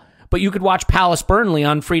paywall, but you could watch Palace Burnley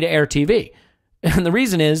on free-to-air TV. And the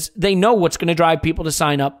reason is they know what's going to drive people to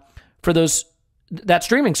sign up for that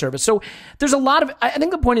streaming service. So there's a lot of, I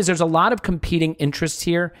think the point is there's a lot of competing interests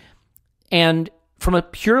here. And from a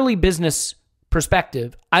purely business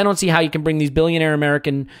perspective, I don't see how you can bring these billionaire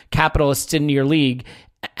American capitalists into your league,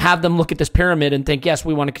 have them look at this pyramid and think, yes,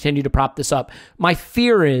 we want to continue to prop this up. My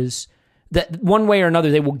fear is that one way or another,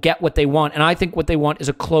 they will get what they want. And I think what they want is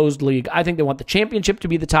a closed league. I think they want the championship to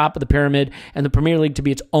be the top of the pyramid and the Premier League to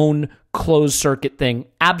be its own closed circuit thing.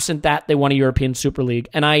 Absent that, they want a European Super League.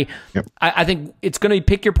 And I think it's going to be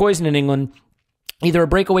pick your poison in England, either a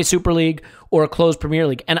breakaway Super League or a closed Premier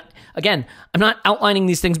League. And again, I'm not outlining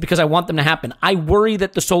these things because I want them to happen. I worry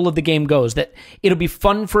that the soul of the game goes, that it'll be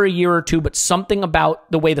fun for a year or two, but something about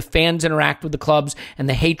the way the fans interact with the clubs and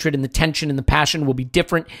the hatred and the tension and the passion will be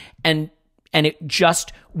different, and it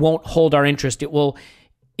just won't hold our interest. It will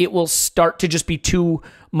start to just be too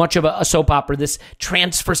much of a soap opera, this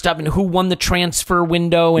transfer stuff and who won the transfer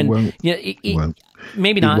window. And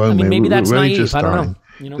maybe not. I mean, maybe that's naive. I don't know.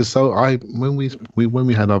 You know? So when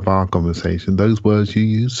we had our VAR conversation, those words you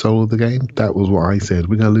used, soul of the game, that was what I said.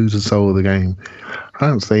 We're going to lose the soul of the game. I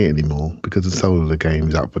don't say it anymore because the soul of the game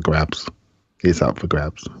is up for grabs. It's up for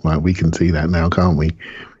grabs. Right? We can see that now, can't we?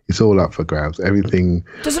 It's all up for grabs. Everything.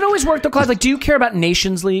 Does it always work though, Clive? Like, do you care about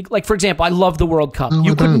Nations League? Like, for example, I love the World Cup.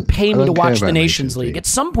 You couldn't pay me to watch the Nations League. At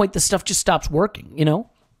some point, this stuff just stops working, you know?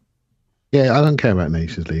 Yeah, I don't care about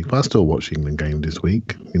Nations League, but I still watch England game this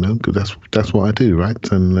week, you know, because that's what I do,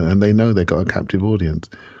 right? And they know they got a captive audience.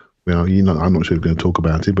 Well, I'm not sure we're going to talk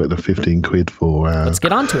about it, but the 15 quid for let's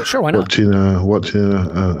get onto it. Sure, why not? Watching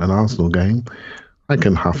an Arsenal game. I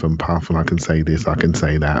can huff and puff and I can say this, I can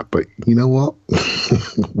say that, but you know what?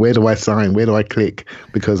 Where do I sign? Where do I click?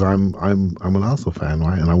 Because I'm an Arsenal fan,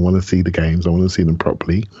 right? And I want to see the games. I want to see them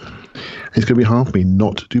properly. And it's going to be hard for me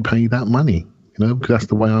not to pay that money, you know, because that's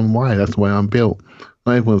the way I'm wired. That's the way I'm built.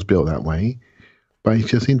 Not everyone's built that way, but it's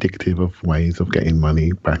just indicative of ways of getting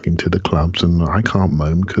money back into the clubs. And I can't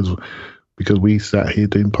moan because we sat here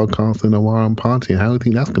doing podcasts in a while and partying. How do you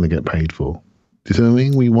think that's going to get paid for? Do you see what I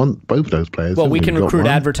mean? We want both those players. Well, we can recruit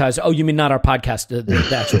advertisers. Oh, you mean not our podcast,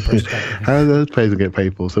 the actual person? How do those players get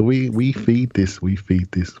paid for? So we feed this, we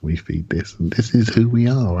feed this, we feed this, and this is who we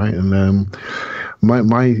are, right? And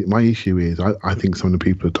my issue is I think some of the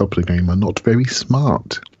people at the top of the game are not very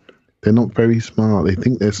smart. They're not very smart. They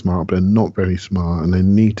think they're smart, but they're not very smart, and they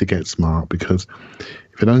need to get smart because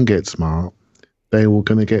if they don't get smart, they're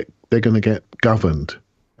going to get governed.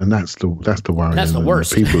 And that's the worry. That's the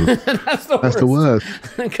worst. People, that's the worst.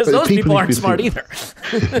 Because those people aren't smart either.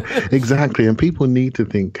 Exactly. And people need to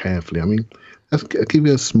think carefully. I mean, I'll give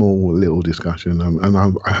you a small little discussion. And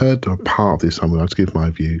I heard a part of this somewhere. I'll just give my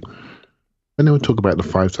view. When they would talk about the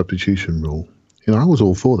 5 substitution rule, you know, I was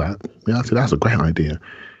all for that. You know, I said, that's a great idea.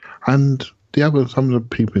 And some of the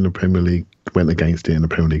people in the Premier League went against it and the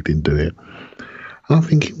Premier League didn't do it. And I'm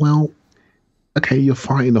thinking, well, okay, you're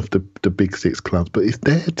fighting off the big 6 clubs, but it's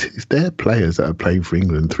their players that have played for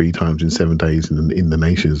England 3 times in 7 days in the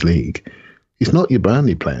Nations League. It's not your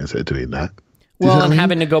Burnley players that are doing that. Well, and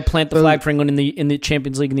having to go plant the flag for England in the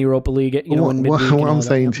Champions League and the Europa League, what I'm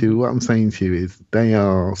saying to you is they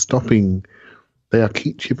are stopping. They are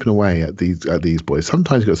keep chipping away at these boys.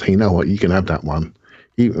 Sometimes you got to say, you know what, you can have that one.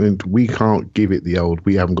 We can't give it the old.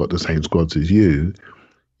 We haven't got the same squads as you.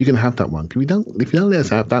 You can have that one. If you don't let us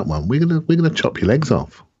have that one, we're gonna chop your legs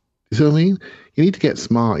off. You see what I mean? You need to get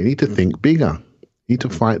smart. You need to think bigger. You need to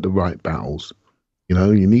fight the right battles. You know,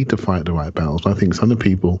 you need to fight the right battles. I think some of the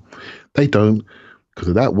people, they don't, because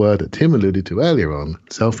of that word that Tim alluded to earlier on,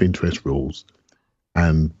 self-interest rules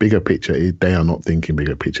and bigger picture. They are not thinking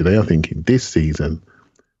bigger picture. They are thinking this season,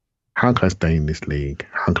 how can I stay in this league?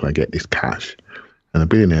 How can I get this cash? And the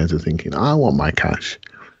billionaires are thinking, I want my cash.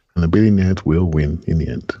 And the billionaires will win in the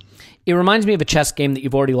end. It reminds me of a chess game that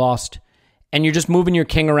you've already lost, and you're just moving your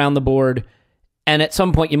king around the board, and at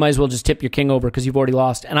some point you might as well just tip your king over because you've already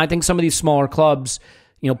lost. And I think some of these smaller clubs,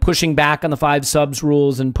 you know, pushing back on the 5 subs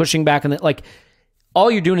rules and pushing back on like,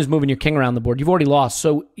 all you're doing is moving your king around the board. You've already lost.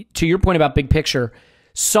 So to your point about big picture,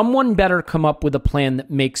 someone better come up with a plan that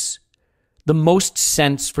makes the most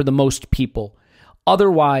sense for the most people.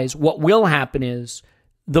 Otherwise, what will happen is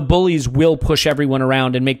the bullies will push everyone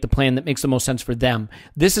around and make the plan that makes the most sense for them.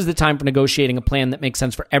 This is the time for negotiating a plan that makes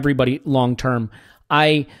sense for everybody long term.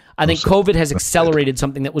 I think COVID has accelerated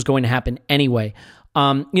something that was going to happen anyway.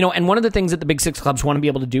 And one of the things that the big 6 clubs want to be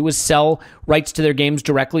able to do is sell rights to their games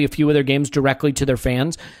directly, a few of their games directly to their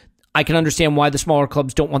fans. I can understand why the smaller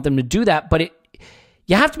clubs don't want them to do that, but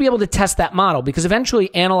you have to be able to test that model because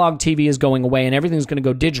eventually analog TV is going away and everything's going to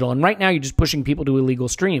go digital. And right now you're just pushing people to illegal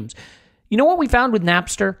streams. You know what we found with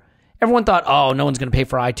Napster everyone thought, oh, no one's going to pay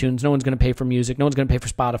for iTunes, no one's going to pay for music, no one's going to pay for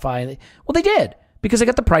Spotify. Well, they did, because they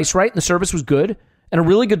got the price right and the service was good, and a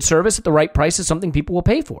really good service at the right price is something people will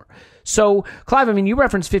pay for. So, Clive, I mean, you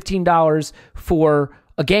referenced $15 for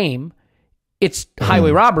a game. It's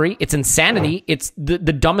highway robbery. It's insanity. It's the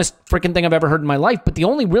dumbest freaking thing I've ever heard in my life. But the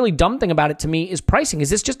only really dumb thing about it to me is pricing.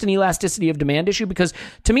 Is this just an elasticity of demand issue? Because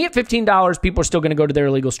to me, at $15, people are still going to go to their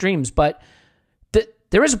illegal streams. But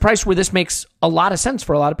there is a price where this makes a lot of sense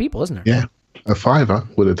for a lot of people, isn't there? Yeah, a fiver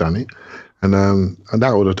would have done it, and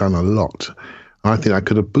that would have done a lot. I think I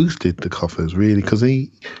could have boosted the coffers really, because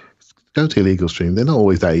go to illegal stream. They're not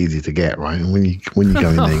always that easy to get, right? And when you go in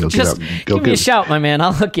there, you'll give me a shout, my man.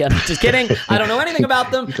 I'll hook you up. Just kidding. I don't know anything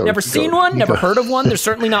about them. Never seen one. Never heard of one. They're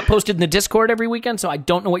certainly not posted in the Discord every weekend, so I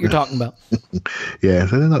don't know what you're talking about. Yeah,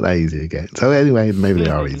 so they're not that easy to get. So anyway, maybe they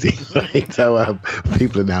are easy. Right? So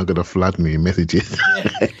people are now going to flood me with messages.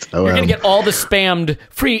 So, you're going to get all the spammed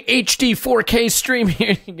free HD 4K stream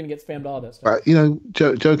here. You're going to get spammed all this. But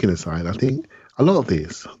joking aside, I think a lot of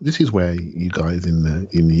this is where you guys in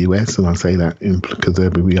the US, and I say that because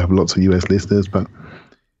we have lots of US listeners, but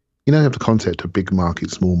have the concept of big market,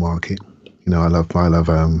 small market. I love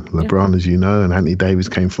LeBron, as you know, and Anthony Davis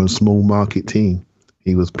came from a small market team.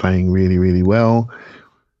 He was playing really, really well.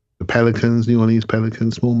 The Pelicans, New Orleans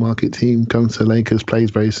Pelicans, small market team, comes to Lakers, plays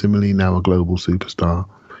very similarly, now a global superstar.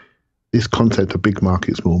 This concept of big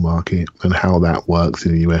market, small market, and how that works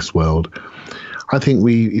in the US world. I think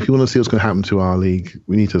if you want to see what's going to happen to our league,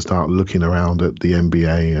 we need to start looking around at the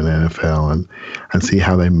NBA and NFL and see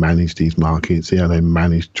how they manage these markets, see how they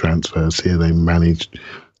manage transfers, see how they manage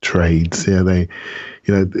trades, see how they,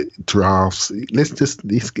 drafts.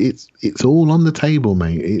 It's all on the table,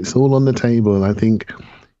 mate. It's all on the table. And I think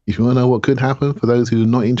if you want to know what could happen, for those who are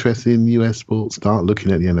not interested in US sports, start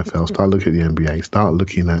looking at the NFL, start looking at the NBA, start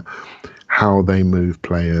looking at how they move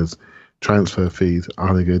players. Transfer fees,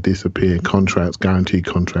 are they going to disappear? Contracts, guaranteed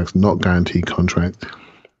contracts, not guaranteed contracts.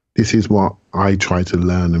 This is what I try to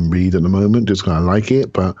learn and read at the moment, just because I like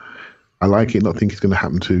it, but I like it, not think it's going to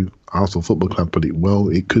happen to Arsenal Football Club, but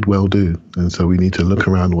it could well do. And so we need to look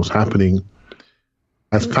around what's happening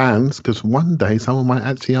as fans, because one day someone might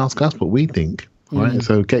actually ask us what we think, right?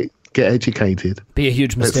 So get educated. Be a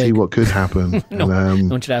huge mistake. Let's see what could happen. No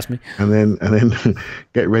one should ask me. And then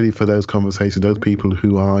get ready for those conversations. Those people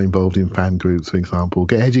who are involved in fan groups, for example,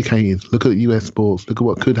 get educated. Look at US sports. Look at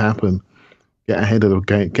what could happen. Get ahead of the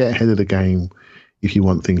game. Get ahead of the game if you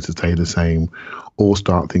want things to stay the same, or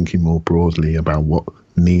start thinking more broadly about what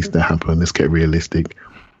needs to happen. Let's get realistic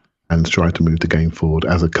and try to move the game forward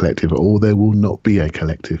as a collective. Or there will not be a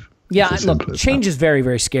collective. Yeah, look, change is very,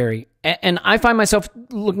 very scary. And I find myself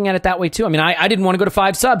looking at it that way too. I mean, I didn't want to go to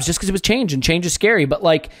 5 subs just because it was change, and change is scary. But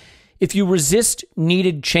like, if you resist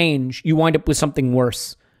needed change, you wind up with something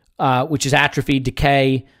worse, which is atrophy,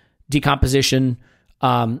 decay, decomposition,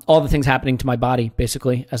 all the things happening to my body,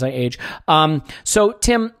 basically, as I age. So,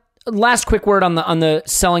 Tim, last quick word on the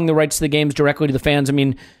selling the rights to the games directly to the fans. I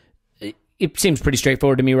mean, it seems pretty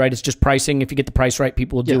straightforward to me, right? It's just pricing. If you get the price right,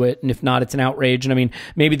 people will do it. And if not, it's an outrage. And I mean,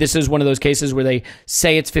 maybe this is one of those cases where they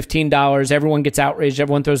say it's $15. Everyone gets outraged.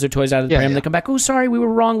 Everyone throws their toys out of the pram. They come back, oh, sorry, we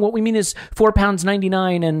were wrong. What we mean is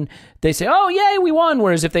 £4.99. And they say, oh, yay, we won.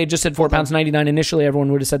 Whereas if they just said £4.99 initially,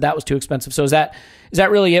 everyone would have said that was too expensive. So is that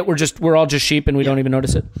really it? We're all just sheep and we don't even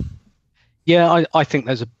notice it? Yeah, I think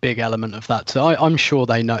there's a big element of that. So I'm sure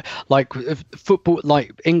they know. Like football,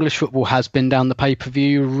 like English football has been down the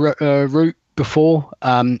pay-per-view route before.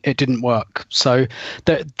 It didn't work. So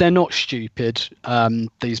they're not stupid.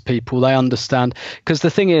 These people, they understand. Because the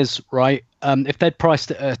thing is, right? If they'd priced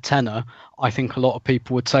it at a tenner, I think a lot of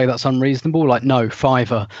people would say that's unreasonable. Like, no,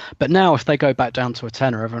 fiver. But now, if they go back down to a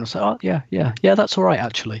tenner, everyone will say, oh yeah, that's all right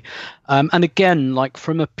actually. And again, like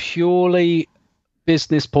from a purely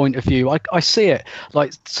business point of view, I see it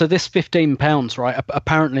like, so this £15, right,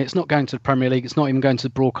 apparently it's not going to the Premier League, it's not even going to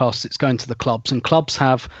the broadcasts, it's going to the clubs, and clubs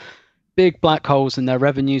have big black holes in their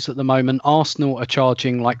revenues at the moment. Arsenal are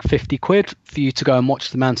charging like 50 quid for you to go and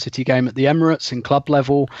watch the Man City game at the Emirates in club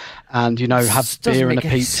level, and have beer and a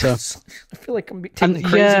pizza. I feel like I'm taking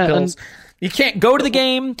crazy pills. You can't go to the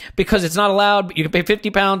game because it's not allowed, but you can pay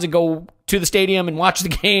 £50 and go to the stadium and watch the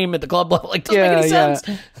game at the club level. Like, doesn't make any sense.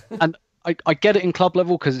 And I get it in club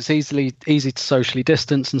level because it's easy to socially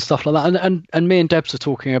distance and stuff like that. And me and Debs are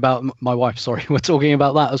talking about, my wife, sorry, we're talking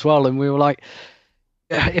about that as well. And we were like,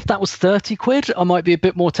 if that was 30 quid, I might be a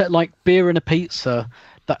bit more like beer and a pizza.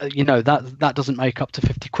 That doesn't make up to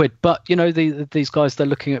 50 quid. But these guys, they're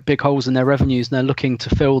looking at big holes in their revenues and they're looking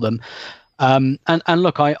to fill them. And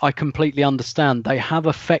look, I completely understand. They have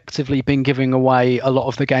effectively been giving away a lot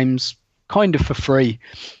of the games kind of for free.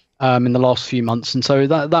 in the last few months, and so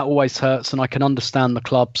that always hurts. And I can understand the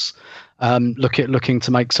clubs looking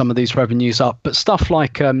to make some of these revenues up, but stuff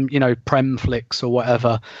like Premflix or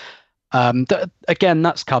whatever. Again,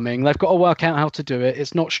 that's coming. They've got to work out how to do it.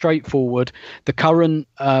 It's not straightforward. The current,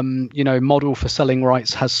 model for selling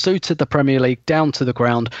rights has suited the Premier League down to the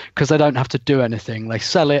ground because they don't have to do anything. They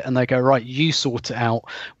sell it and they go, right, you sort it out.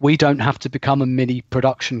 We don't have to become a mini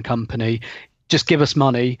production company. Just give us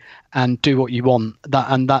money and do what you want.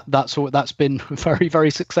 That's been very,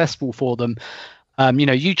 very successful for them.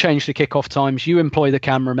 You change the kickoff times, you employ the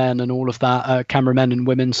cameramen and all of that, cameramen and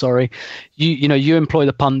women, sorry. You employ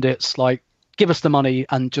the pundits, like, give us the money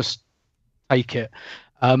and just take it.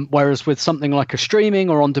 Whereas with something like a streaming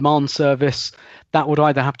or on-demand service, that would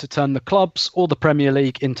either have to turn the clubs or the Premier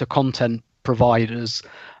League into content providers.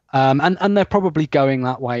 And they're probably going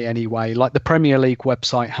that way anyway. Like the Premier League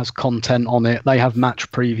website has content on it. They have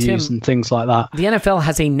match previews and things like that. The NFL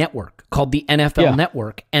has a network called the NFL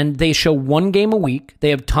Network, and they show one game a week. They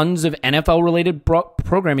have tons of NFL-related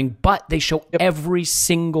programming, but they show every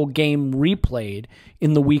single game replayed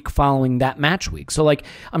in the week following that match week. So, like,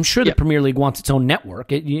 I'm sure the Premier League wants its own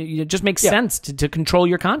network. It just makes sense to control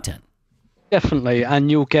your content. Definitely,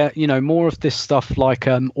 and you'll get more of this stuff like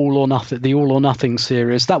All or Nothing, the All or Nothing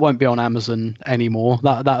series. That won't be on Amazon anymore.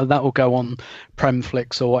 That will go on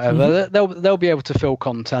Premflix or whatever. They'll be able to fill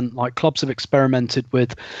content. Like clubs have experimented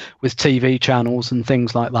with TV channels and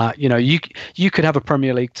things like that. You could have a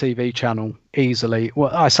Premier League TV channel easily.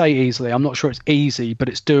 Well, I say easily. I'm not sure it's easy, but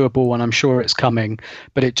it's doable, and I'm sure it's coming.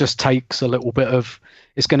 But it just takes a little bit of.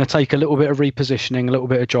 It's going to take a little bit of repositioning, a little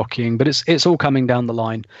bit of jockeying, but it's all coming down the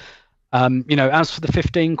line. As for the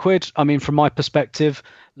 15 quid, I mean, from my perspective,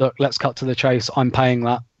 look, let's cut to the chase. I'm paying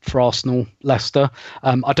that for Arsenal, Leicester.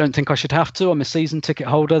 I don't think I should have to. I'm a season ticket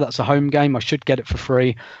holder. That's a home game. I should get it for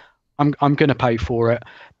free. I'm going to pay for it.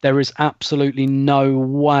 There is absolutely no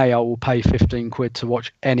way I will pay 15 quid to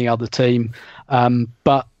watch any other team.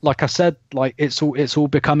 But like I said, like it's all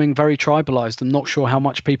becoming very tribalized. I'm not sure how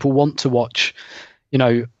much people want to watch,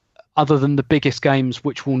 other than the biggest games,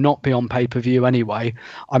 which will not be on pay-per-view anyway.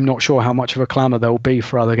 I'm not sure how much of a clamour there will be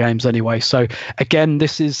for other games anyway. So again,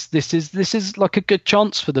 this is like a good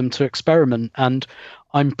chance for them to experiment, and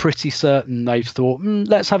I'm pretty certain they've thought,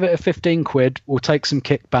 let's have it at 15 quid. We'll take some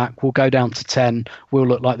kickback. We'll go down to 10. We'll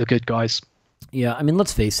look like the good guys. Yeah, I mean,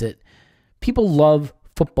 let's face it. People love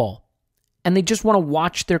football, and they just want to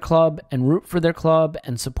watch their club and root for their club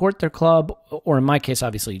and support their club, or in my case,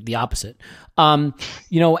 obviously the opposite.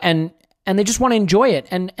 And they just want to enjoy it.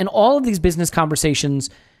 And all of these business conversations,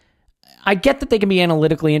 I get that they can be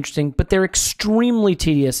analytically interesting, but they're extremely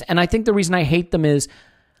tedious. And I think the reason I hate them is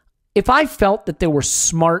if I felt that there were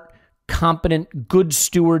smart, competent, good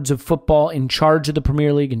stewards of football in charge of the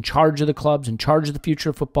Premier League, in charge of the clubs, in charge of the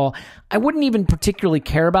future of football, I wouldn't even particularly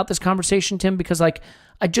care about this conversation, Tim, because I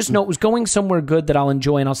just know it was going somewhere good that I'll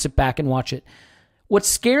enjoy and I'll sit back and watch it. What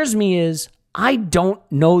scares me is I don't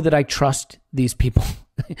know that I trust these people.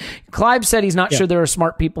 Clive said he's not sure there are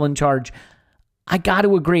smart people in charge. I got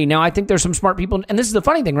to agree. Now, I think there's some smart people, and this is the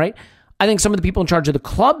funny thing, right? I think some of the people in charge of the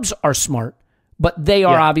clubs are smart, but they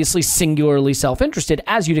are obviously singularly self-interested,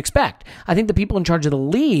 as you'd expect. I think the people in charge of the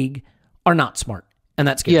league are not smart, and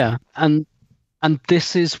that's scary. Yeah, and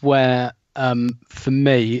this is where, for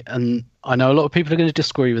me, and I know a lot of people are going to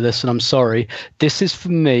disagree with this, and I'm sorry. This is for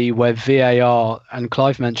me where VAR, and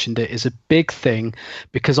Clive mentioned it, is a big thing,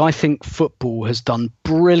 because I think football has done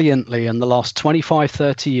brilliantly in the last 25,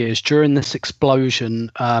 30 years during this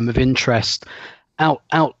explosion of interest,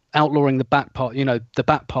 outlawing the the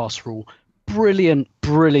back pass rule. Brilliant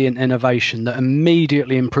innovation that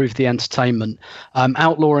immediately improved the entertainment.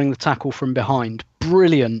 Outlawing the tackle from behind.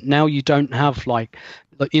 Brilliant. Now you don't have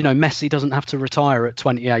Messi doesn't have to retire at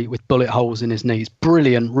 28 with bullet holes in his knees.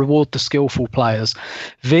 Brilliant. Reward the skillful players.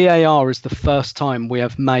 VAR is the first time we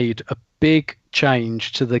have made a big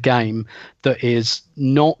change to the game that is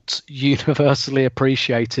not universally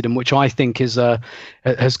appreciated, and which I think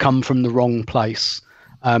has come from the wrong place.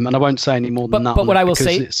 And I won't say any more than that. But what I will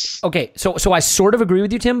say, okay, so I sort of agree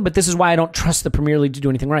with you, Tim, but this is why I don't trust the Premier League to do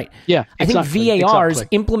anything right. Yeah, exactly, I think VAR's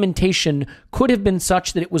implementation could have been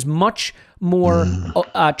such that it was much more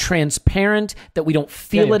transparent, that we don't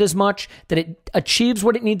feel it as much, that it achieves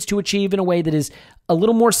what it needs to achieve in a way that is a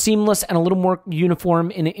little more seamless and a little more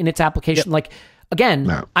uniform in its application. Yep. Like, again,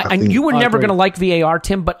 no, you were never going to like VAR,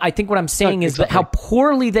 Tim, but I think what I'm saying is that how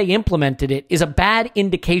poorly they implemented it is a bad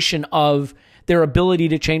indication of their ability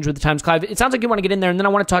to change with the times. Clive, it sounds like you want to get in there, and then I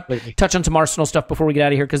want to touch on some Arsenal stuff before we get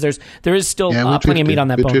out of here, because there is still plenty of meat on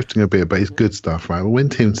that bone. We're drifting a bit, but it's good stuff, right? Well, when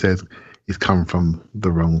Tim says it's come from the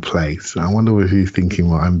wrong place. I wonder if he's thinking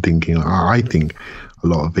what I'm thinking. I think a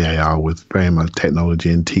lot of VAR was very much technology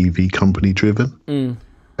and TV company driven.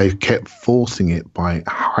 They've kept forcing it by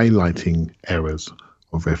highlighting errors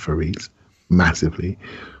of referees massively,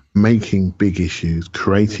 making big issues,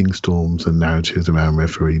 creating storms and narratives around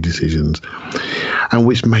referee decisions, and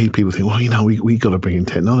which made people think, well, we got to bring in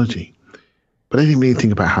technology. But they didn't really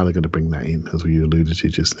think about how they're going to bring that in, as we alluded to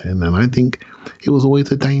just then. And I think it was always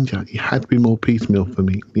a danger. You had to be more piecemeal for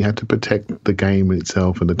me. You had to protect the game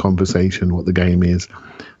itself and the conversation, what the game is.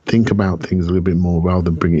 Think about things a little bit more rather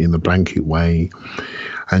than bring it in the blanket way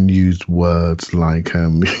and use words like,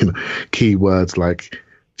 key words like,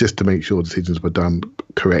 just to make sure decisions were done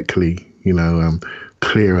correctly,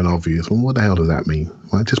 clear and obvious. Well, what the hell does that mean?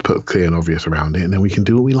 Well, just put clear and obvious around it, and then we can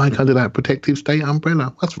do what we like under that protective state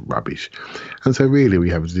umbrella. That's rubbish. And so really we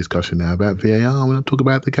have a discussion now about VAR. We're not talking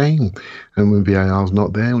about the game. And when VAR's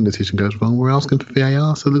not there, when the decision goes wrong, we're asking for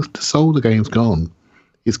VAR. So the soul of the game's gone.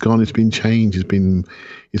 It's gone. It's been changed.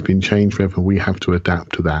 It's been changed forever. We have to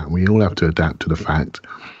adapt to that. We all have to adapt to the fact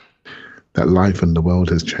that life and the world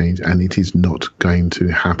has changed, and it is not going to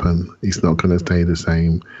happen. It's not going to stay the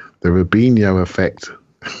same. The Robinho effect,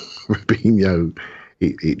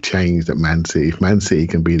 it changed at Man City. If Man City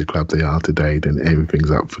can be the club they are today, then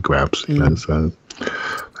everything's up for grabs. So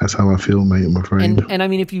that's how I feel, mate, I'm afraid. And I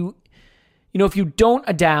mean, if you don't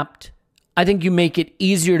adapt, I think you make it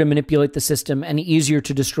easier to manipulate the system and easier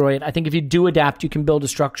to destroy it. I think if you do adapt, you can build a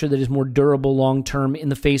structure that is more durable long-term in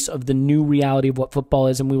the face of the new reality of what football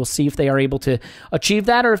is, and we will see if they are able to achieve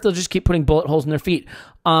that or if they'll just keep putting bullet holes in their feet.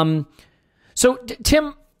 So,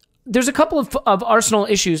 Tim, there's a couple of Arsenal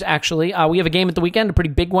issues, actually. We have a game at the weekend, a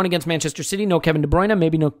pretty big one against Manchester City. No Kevin De Bruyne,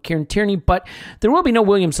 maybe no Kieran Tierney, but there will be no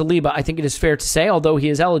William Saliba, I think it is fair to say, although he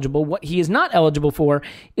is eligible. What he is not eligible for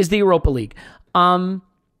is the Europa League.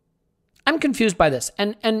 I'm confused by this,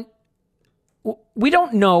 and we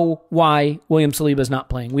don't know why William Saliba is not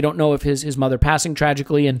playing. We don't know if his mother passing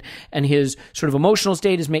tragically and his sort of emotional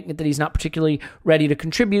state is making it that he's not particularly ready to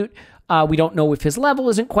contribute. We don't know if his level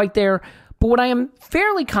isn't quite there. But what I am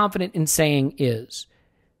fairly confident in saying is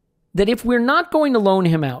that if we're not going to loan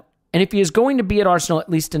him out, and if he is going to be at Arsenal at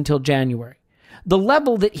least until January, the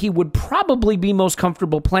level that he would probably be most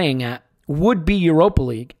comfortable playing at would be Europa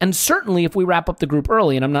League. And certainly if we wrap up the group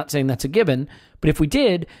early, and I'm not saying that's a given, but if we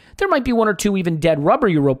did, there might be one or two even dead rubber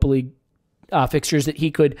Europa League fixtures that he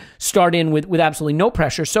could start in with absolutely no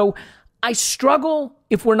pressure. So I struggle,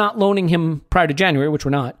 if we're not loaning him prior to January, which we're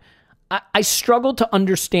not, I struggle to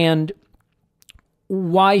understand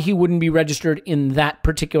why he wouldn't be registered in that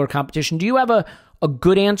particular competition. Do you have a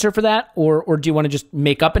good answer for that? Or do you want to just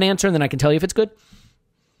make up an answer and then I can tell you if it's good?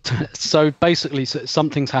 So basically,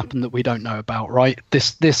 something's happened that we don't know about, right?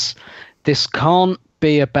 This can't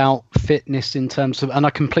be about fitness in terms of, and I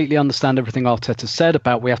completely understand everything Arteta said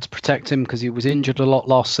about we have to protect him because he was injured a lot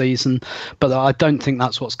last season, but I don't think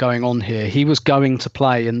that's what's going on here. He was going to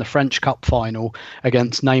play in the French Cup final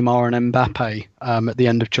against Neymar and Mbappe at the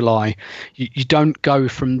end of July. You don't go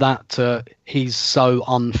from that to he's so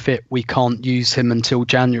unfit we can't use him until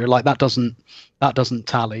January. Like that doesn't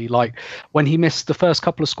tally. Like when he missed the first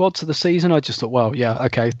couple of squads of the season, I just thought, well, yeah,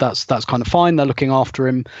 okay, that's kind of fine. They're looking after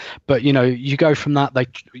him. But, you go from that,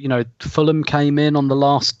 Fulham came in on the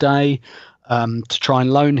last day to try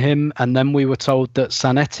and loan him. And then we were told that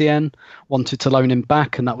Saint Etienne wanted to loan him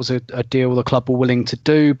back. And that was a deal the club were willing to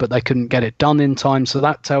do, but they couldn't get it done in time. So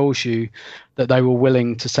that tells you that they were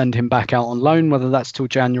willing to send him back out on loan, whether that's till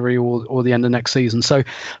January or the end of next season. So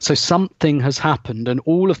something has happened, and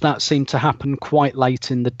all of that seemed to happen quite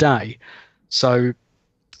late in the day. So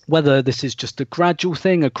whether this is just a gradual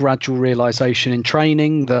thing, a gradual realization in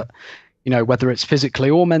training that, whether it's physically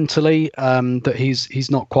or mentally, that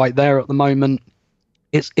he's not quite there at the moment.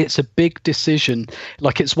 It's a big decision.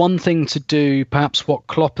 Like it's one thing to do perhaps what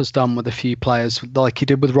Klopp has done with a few players, like he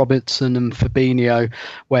did with Robertson and Fabinho,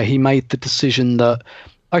 where he made the decision that,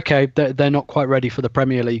 okay, they're not quite ready for the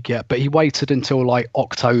Premier League yet, but he waited until like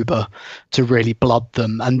October to really blood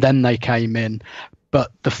them, and then they came in.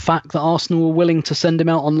 But the fact that Arsenal were willing to send him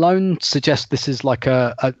out on loan suggests this is like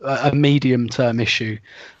a medium-term issue,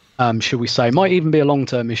 should we say. Might even be a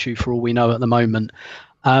long-term issue for all we know at the moment.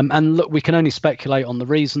 And look, we can only speculate on the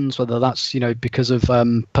reasons, whether that's, because of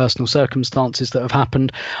personal circumstances that have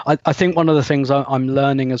happened. I think one of the things I'm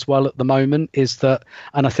learning as well at the moment is that,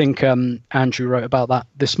 and I think Andrew wrote about that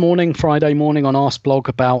this morning, Friday morning on Ask Blog,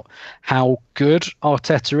 about how good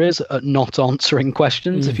Arteta is at not answering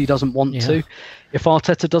questions if he doesn't want to. If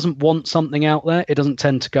Arteta doesn't want something out there, it doesn't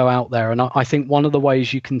tend to go out there. And I think one of the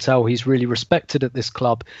ways you can tell he's really respected at this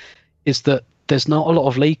club is that there's not a lot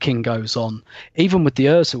of leaking goes on. Even with the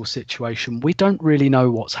Ozil situation, we don't really know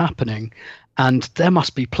what's happening, and there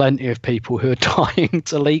must be plenty of people who are dying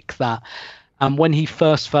to leak that. And when he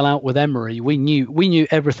first fell out with Emery, we knew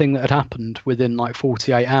everything that had happened within like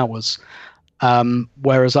 48 hours.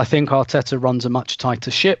 Whereas I think Arteta runs a much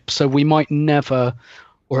tighter ship, so we might never,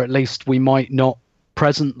 or at least we might not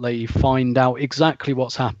presently find out exactly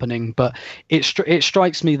what's happening. But it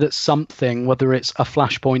strikes me that something, whether it's a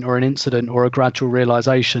flashpoint or an incident or a gradual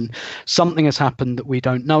realization, something has happened that we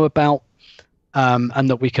don't know about, and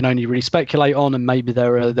that we can only really speculate on. And maybe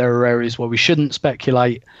there are areas where we shouldn't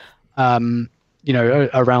speculate,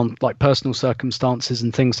 around like personal circumstances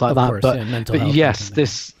and things like that. But yes,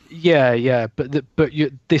 this. Yeah,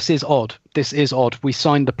 this is odd. This is odd. We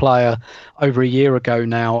signed a player over a year ago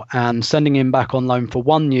now, and sending him back on loan for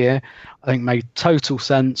 1 year, I think made total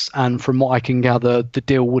sense. And from what I can gather, the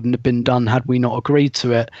deal wouldn't have been done had we not agreed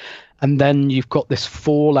to it. And then you've got this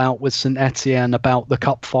fallout with St Etienne about the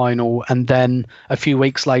cup final, and then a few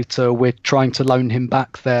weeks later, we're trying to loan him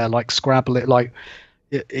back there, like scrabble it, like.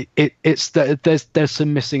 There's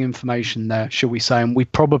some missing information there, shall we say, and we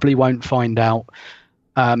probably won't find out.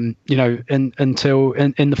 Until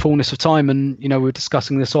in the fullness of time. And we were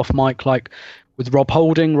discussing this off mic, like with Rob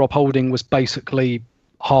Holding. Rob Holding was basically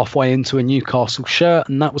halfway into a Newcastle shirt,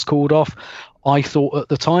 and that was called off. I thought at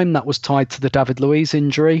the time that was tied to the David Luiz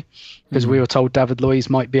injury, because we were told David Luiz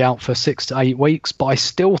might be out for 6 to 8 weeks. But I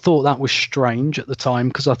still thought that was strange at the time,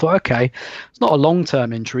 because I thought, okay, it's not a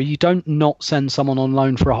long-term injury. You don't not send someone on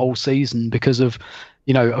loan for a whole season because of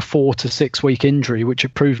a 4 to 6 week injury, which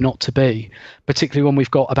it proved not to be, particularly when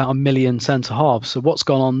we've got about 1 million centre halves. So what's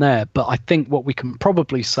gone on there? But I think what we can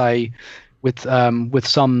probably say with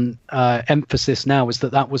some emphasis now is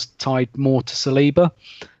that was tied more to Saliba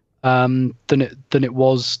than it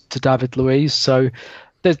was to David Luiz. So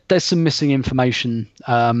there's some missing information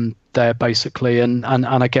there basically, and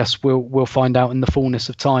I guess we'll find out in the fullness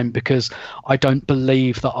of time, because I don't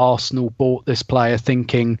believe that Arsenal bought this player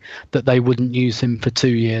thinking that they wouldn't use him for 2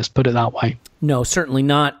 years, put it that way. No, certainly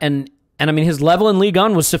not. And I mean, his level in Ligue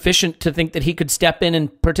 1 was sufficient to think that he could step in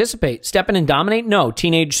and participate. Step in and dominate? No,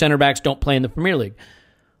 teenage center backs don't play in the Premier League.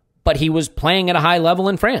 But he was playing at a high level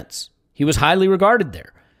in France. He was highly regarded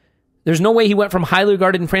there. There's no way he went from highly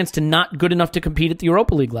regarded in France to not good enough to compete at the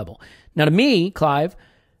Europa League level. Now, to me, Clive,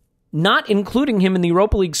 not including him in the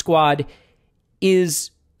Europa League squad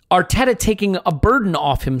is Arteta taking a burden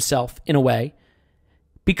off himself in a way,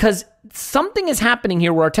 because something is happening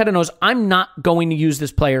here where Arteta knows I'm not going to use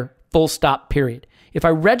this player, full stop, period. If I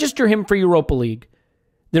register him for Europa League,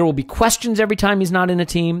 there will be questions every time he's not in a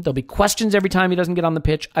team. There'll be questions every time he doesn't get on the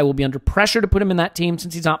pitch. I will be under pressure to put him in that team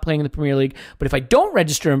since he's not playing in the Premier League. But if I don't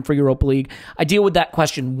register him for Europa League, I deal with that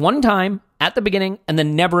question one time at the beginning and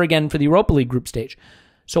then never again for the Europa League group stage.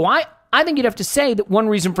 So I think you'd have to say that one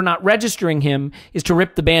reason for not registering him is to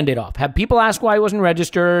rip the Band-Aid off. Have people ask why he wasn't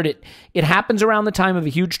registered. It happens around the time of a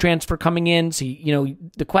huge transfer coming in. So,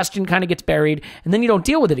 the question kind of gets buried and then you don't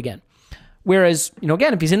deal with it again. Whereas,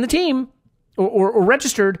 again, if he's in the team or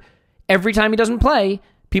registered, every time he doesn't play,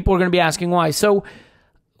 people are going to be asking why. So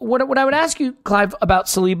what I would ask you, Clive, about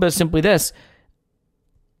Saliba is simply this.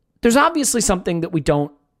 There's obviously something that we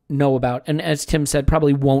don't know about, and as Tim said,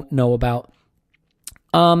 probably won't know about.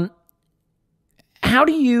 How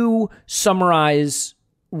do you summarize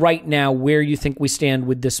right now where you think we stand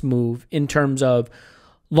with this move in terms of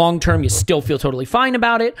long-term, you still feel totally fine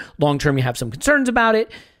about it. Long-term, you have some concerns about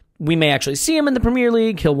it. We may actually see him in the Premier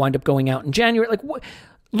League. He'll wind up going out in January.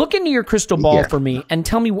 Look into your crystal ball for me and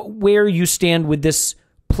tell me where you stand with this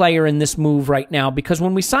player in this move right now. Because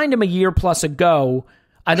when we signed him a year plus ago,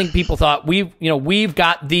 I think people thought we've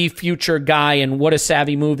got the future guy, and what a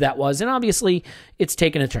savvy move that was. And obviously, it's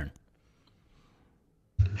taken a turn.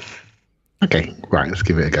 Okay, right. Let's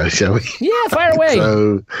give it a go, shall we? Yeah, fire away.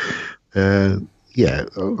 So,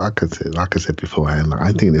 like I said beforehand,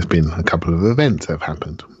 I think there's been a couple of events that have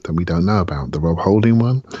happened that we don't know about. The Rob Holding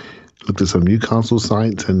one, looked at some Newcastle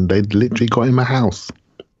sites and they'd literally got him a house.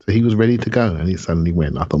 So he was ready to go and he suddenly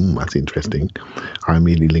went. I thought, that's interesting. I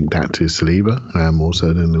immediately linked that to Saliba, more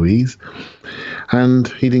so than Luiz. And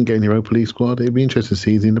he didn't get in the Europa League squad. It'd be interesting to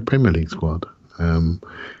see he's in the Premier League squad.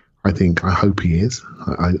 I hope he is.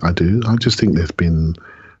 I do. I just think there's been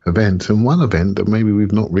events, and one event that maybe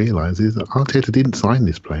we've not realised is that Arteta didn't sign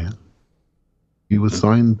this player. He was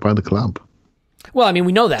signed by the club. Well, I mean,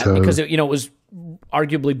 we know that because it was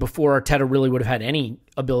arguably before Arteta really would have had any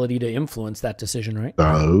ability to influence that decision, right?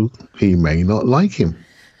 So he may not like him.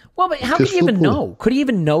 Well, but how could he even know? Could he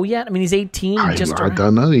even know yet? I mean, he's 18. I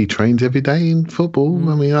don't know. He trains every day in football.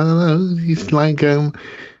 I mean, I don't know. He's like,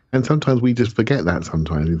 And sometimes we just forget that.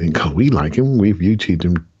 Sometimes we think, oh, we like him. We've YouTubed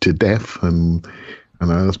him to death. And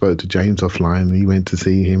I spoke to James offline, and he went to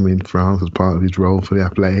see him in France as part of his role for the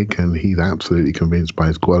Athletic, and he's absolutely convinced by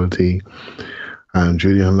his quality. And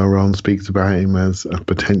Julien Laurent speaks about him as a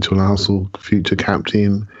potential Arsenal future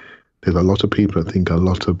captain. There's a lot of people that think a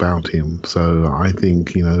lot about him. So I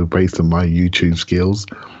think, based on my YouTube skills,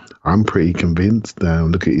 I'm pretty convinced.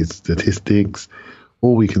 Look at his statistics.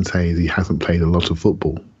 All we can say is he hasn't played a lot of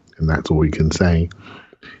football, and that's all we can say.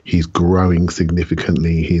 He's growing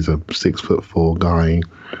significantly. He's a 6'4" guy.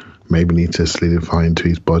 Maybe needs to solidify into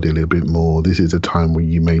his body a little bit more. This is a time where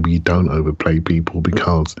you don't overplay people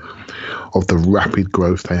because of the rapid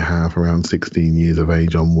growth they have around 16 years of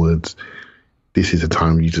age onwards. This is a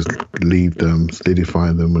time you just leave them,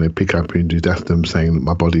 solidify them. When they pick up injuries, that's them saying that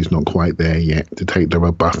my body's not quite there yet. To take the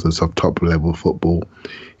robustness of top-level football,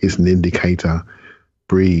 it's an indicator.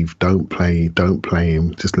 Breathe, don't play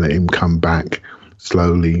him. Just let him come back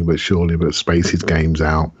slowly but surely, but space his games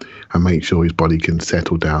out and make sure his body can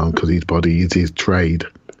settle down, because his body is his trade.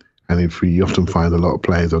 And if you often find a lot of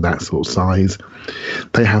players of that sort of size,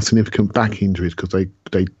 they have significant back injuries because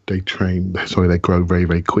they grow very,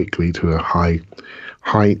 very quickly to a high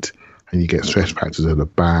height, and you get stress fractures at the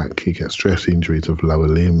back, you get stress injuries of lower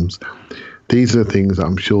limbs. These are the things that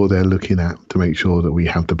I'm sure they're looking at to make sure that we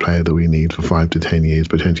have the player that we need for 5 to 10 years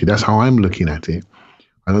potentially. That's how I'm looking at it.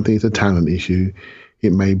 I don't think it's a talent issue.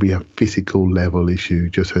 It may be a physical level issue,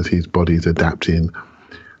 just as his body's adapting.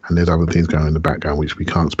 And there's other things going in the background which we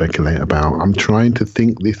can't speculate about. I'm trying to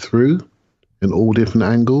think this through in all different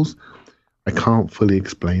angles. I can't fully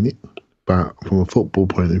explain it, but from a football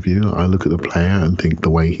point of view, I look at the player and think the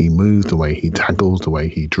way he moves, the way he tackles, the way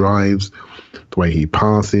he drives, the way he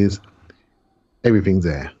passes, everything's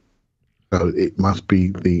there. So it must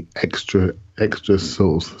be the extra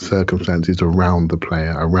sort of circumstances around the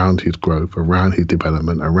player, around his growth, around his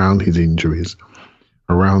development, around his injuries,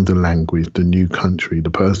 around the language, the new country, the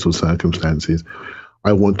personal circumstances.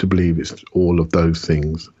 I want to believe it's all of those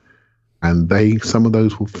things. And some of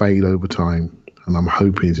those will fade over time. And I'm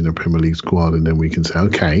hoping he's in a Premier League squad, and then we can say,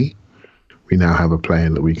 okay, we now have a player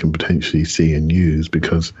that we can potentially see and use,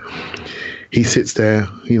 because he sits there,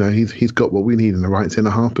 he's got what we need in the right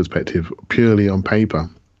centre-half perspective, purely on paper.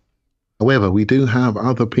 However, we do have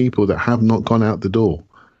other people that have not gone out the door.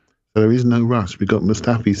 So there is no rush. We've got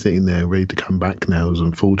Mustafi sitting there ready to come back now. He was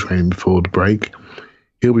on full train before the break.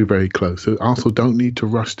 He'll be very close. So Arsenal don't need to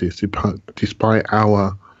rush this. Despite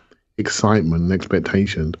our excitement and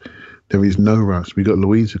expectations, there is no rush. We've got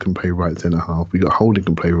Louise who can play right centre-half. We've got Holding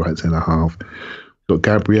can play right centre-half. We've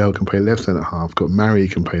got Gabriel can play left centre-half. We've got Mari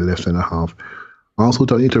can play left centre-half. Arsenal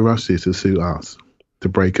don't need to rush this to suit us, to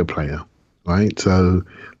break a player, right? So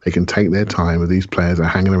they can take their time. As these players are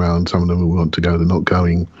hanging around, some of them who want to go, they're not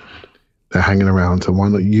going. They're hanging around, so why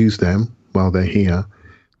not use them while they're here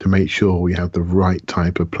to make sure we have the right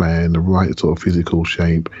type of player in the right sort of physical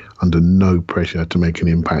shape, under no pressure to make an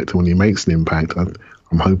impact. And when he makes an impact,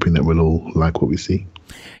 I'm hoping that we'll all like what we see.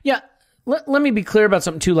 Yeah, let me be clear about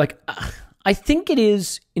something too. Like, I think it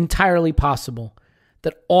is entirely possible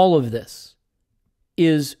that all of this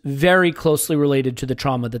is very closely related to the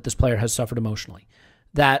trauma that this player has suffered emotionally.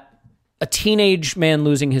 That a teenage man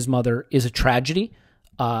losing his mother is a tragedy.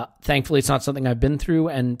 Thankfully, it's not something I've been through.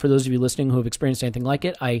 And for those of you listening who have experienced anything like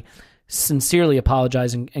it, I sincerely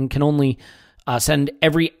apologize and can only send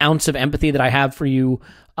every ounce of empathy that I have for you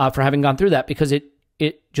for having gone through that, because it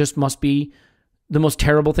just must be the most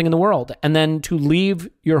terrible thing in the world. And then to leave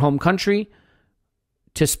your home country,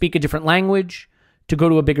 to speak a different language, to go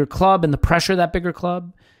to a bigger club and the pressure of that bigger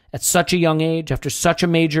club at such a young age, after such a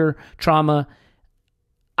major trauma.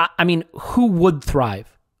 I mean, who would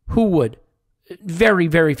thrive? Who would? Very,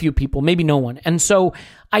 very few people, maybe no one. And so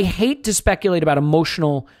I hate to speculate about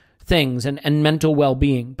emotional things and mental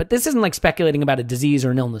well-being, but this isn't like speculating about a disease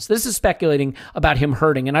or an illness. This is speculating about him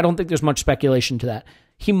hurting, and I don't think there's much speculation to that.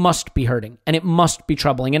 He must be hurting, and it must be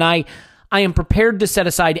troubling. And I am prepared to set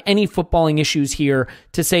aside any footballing issues here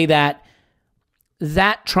to say that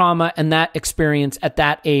that trauma and that experience at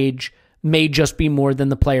that age may just be more than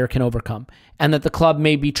the player can overcome, and that the club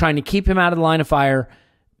may be trying to keep him out of the line of fire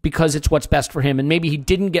because it's what's best for him. And maybe he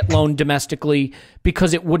didn't get loaned domestically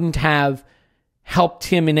because it wouldn't have helped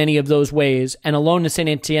him in any of those ways. And a loan to Saint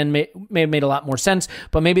Etienne may have made a lot more sense,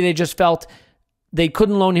 but maybe they just felt they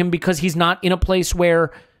couldn't loan him because he's not in a place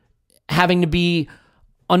where having to be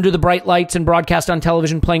under the bright lights and broadcast on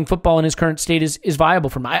television playing football in his current state is viable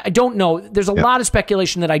for him. I don't know. There's a lot of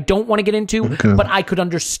speculation that I don't want to get into, but I could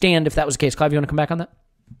understand if that was the case. Clive, you want to come back on that?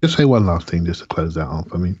 Just say one last thing just to close that off.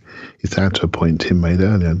 I mean, it's down to a point Tim made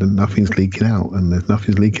earlier that nothing's leaking out, and there's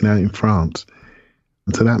nothing's leaking out in France.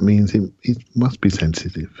 And so that means it must be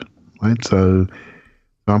sensitive, right? So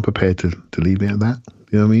I'm prepared to leave it at that,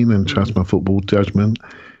 you know what I mean, and trust my football judgment.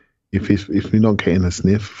 If we're not getting a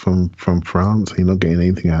sniff from France, you're not getting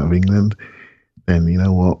anything out of England, then you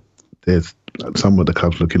know what? There's some of the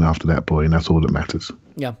clubs looking after that boy, and that's all that matters.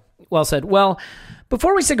 Yeah, well said. Well,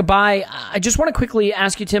 before we say goodbye, I just want to quickly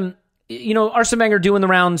ask you, Tim, you know, Arsene Wenger doing the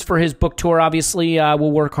rounds for his book tour. Obviously,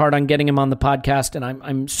 we'll work hard on getting him on the podcast, and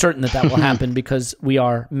I'm certain that will happen because we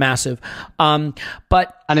are massive. And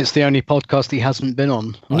it's the only podcast he hasn't been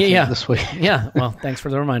on. I think, this week. Yeah. Well, thanks for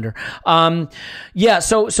the reminder.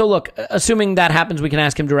 So look, assuming that happens, we can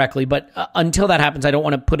ask him directly. But until that happens, I don't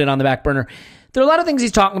want to put it on the back burner. There are a lot of things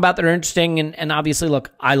he's talking about that are interesting, and obviously,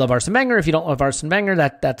 look, I love Arsene Wenger. If you don't love Arsene Wenger,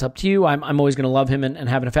 that's up to you. I'm always going to love him and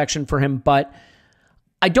have an affection for him, but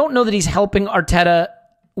I don't know that he's helping Arteta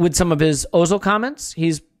with some of his Ozil comments.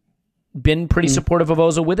 He's been pretty supportive of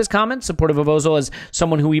Ozil with his comments, supportive of Ozil as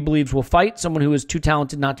someone who he believes will fight, someone who is too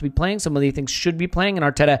talented not to be playing, someone he thinks should be playing, and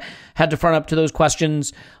Arteta had to front up to those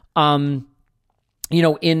questions, in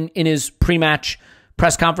his pre-match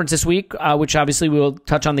press conference this week, which obviously we will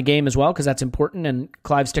touch on the game as well because that's important. And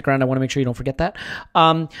Clive, stick around. I want to make sure you don't forget that.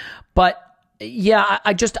 But yeah,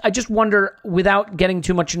 I just wonder, without getting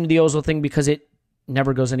too much into the Ozil thing because it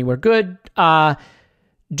never goes anywhere good.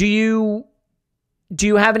 Do you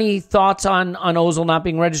have any thoughts on Ozil not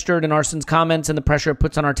being registered and Arsene's comments and the pressure it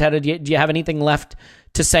puts on Arteta? Do you have anything left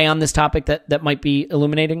to say on this topic that might be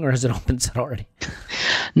illuminating, or has it all been said already?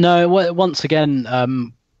 No. Once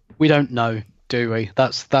again, we don't know. Do we?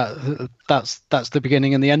 That's the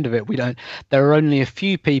beginning and the end of it. We don't. There are only a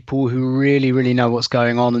few people who really, really know what's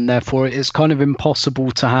going on, and therefore it's kind of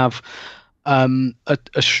impossible to have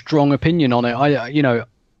a strong opinion on it.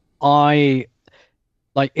 I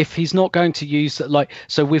like, if he's not going to use it, like,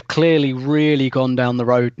 so we've clearly really gone down the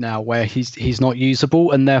road now where he's not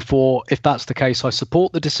usable, and therefore, if that's the case, I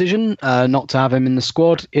support the decision not to have him in the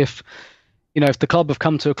squad. If the club have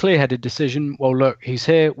come to a clear-headed decision, well, look, he's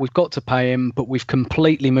here, we've got to pay him, but we've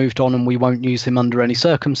completely moved on and we won't use him under any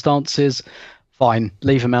circumstances, fine,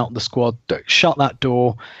 leave him out of the squad, shut that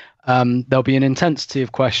door. There'll be an intensity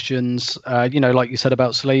of questions. Like you said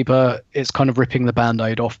about Saliba, it's kind of ripping the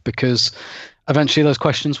Band-Aid off because eventually those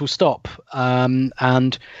questions will stop.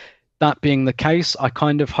 And that being the case, I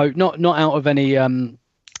kind of hope, not out of any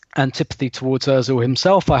antipathy towards Ozil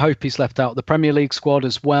himself, I hope he's left out of the Premier League squad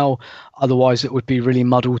as well. Otherwise, it would be really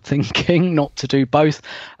muddled thinking not to do both.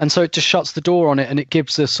 And so it just shuts the door on it, and it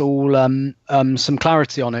gives us all some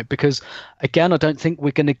clarity on it. Because, again, I don't think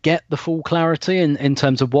we're going to get the full clarity in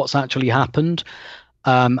terms of what's actually happened.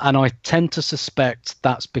 And I tend to suspect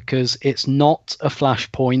that's because it's not a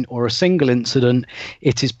flashpoint or a single incident.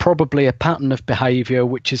 It is probably a pattern of behaviour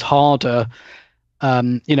which is harder.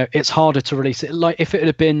 It's harder to release it. Like if it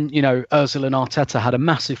had been, Ozil and Arteta had a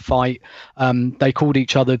massive fight, they called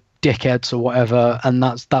each other dickheads or whatever, and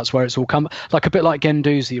that's where it's all come. Like a bit like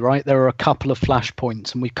Guendouzi, right? There are a couple of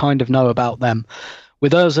flashpoints, and we kind of know about them.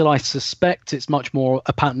 With Ozil, I suspect it's much more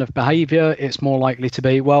a pattern of behaviour. It's more likely to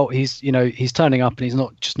be, well, he's turning up and he's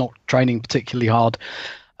not training particularly hard.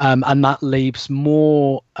 And that leaves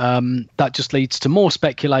more. That just leads to more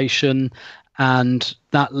speculation. And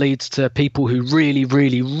that leads to people who really,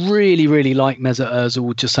 really, really, really like Mesut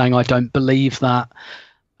Ozil just saying, I don't believe that.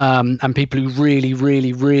 And people who really,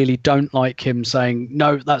 really, really don't like him saying,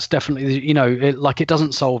 no, that's definitely, it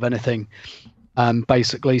doesn't solve anything,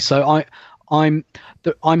 basically. So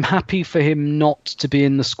I'm happy for him not to be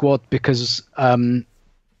in the squad because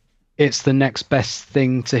it's the next best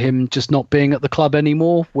thing to him just not being at the club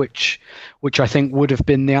anymore, which I think would have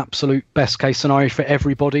been the absolute best case scenario for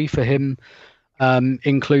everybody, for him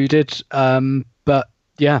included. But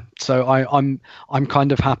yeah, so I'm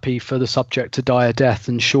kind of happy for the subject to die a death,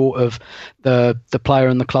 and short of the player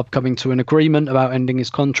and the club coming to an agreement about ending his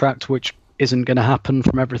contract, which isn't going to happen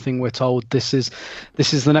from everything we're told. This is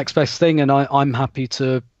the next best thing, and I'm happy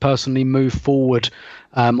to personally move forward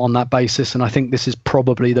on that basis, and I think this is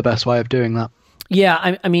probably the best way of doing that.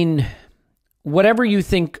 Yeah, I mean, whatever you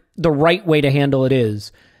think the right way to handle it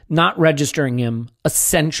is, not registering him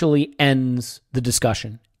essentially ends the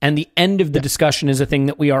discussion. And the end of the discussion is a thing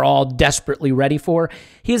that we are all desperately ready for.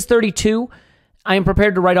 He is 32. I am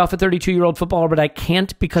prepared to write off a 32-year-old footballer, but I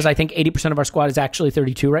can't because I think 80% of our squad is actually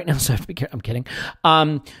 32 right now, so I have to be careful. I'm kidding.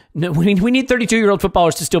 No, we need 32-year-old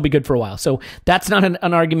footballers to still be good for a while, so that's not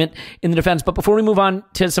an argument in the defense. But before we move on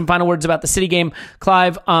to some final words about the City game,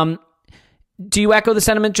 Clive, do you echo the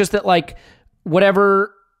sentiment just that, like,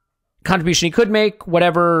 whatever contribution he could make,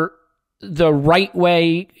 whatever the right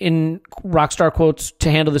way, in rockstar quotes,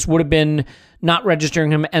 to handle this would have been, not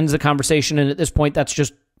registering him ends the conversation. And at this point, that's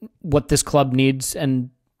just what this club needs, and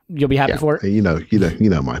you'll be happy for it. You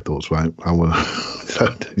know my thoughts, right? I want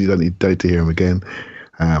you don't need to hear him again.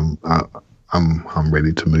 I'm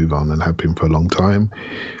ready to move on and have been for a long time,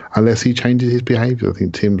 unless he changes his behaviour. I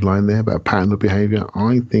think Tim's line there about a pattern of behaviour,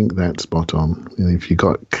 I think that's spot on. If you've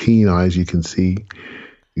got keen eyes, you can see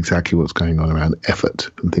exactly what's going on around effort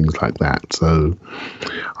and things like that. So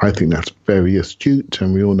I think that's very astute,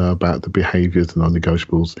 and we all know about the behaviours and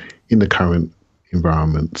non-negotiables in the current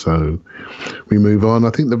environment. So we move on. I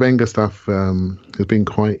think the Wenger stuff has been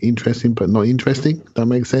quite interesting, but not interesting. That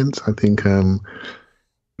makes sense. I think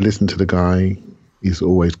listen to the guy. He's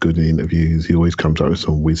always good in interviews. He always comes up with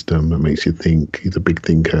some wisdom that makes you think. He's a big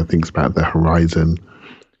thinker, thinks about the horizon.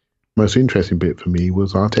 Most interesting bit for me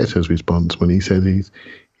was Arteta's response when he said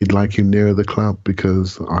he'd like him nearer the club,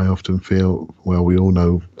 because I often feel, well, we all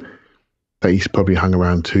know that he's probably hung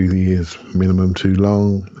around 2 years minimum too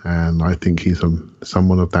long, and I think he's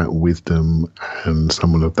someone of that wisdom and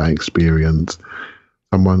someone of that experience,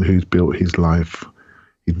 someone who's built his life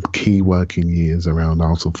in key working years around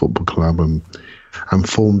Arsenal Football Club and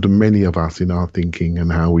formed many of us in our thinking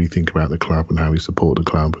and how we think about the club and how we support the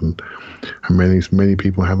club, and many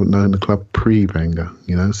people haven't known the club pre-Wenger,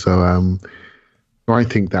 so I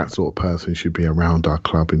think that sort of person should be around our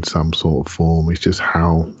club in some sort of form. It's just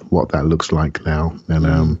what that looks like now.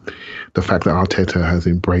 And the fact that Arteta has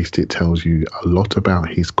embraced it tells you a lot about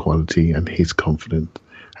his quality and his confidence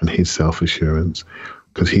and his self-assurance,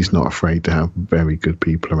 because he's not afraid to have very good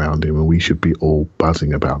people around him. And we should be all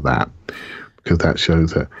buzzing about that, because that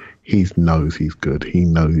shows that he knows he's good. He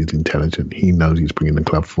knows he's intelligent. He knows he's bringing the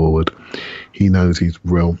club forward. He knows he's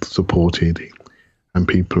well supported, and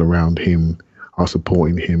people around him are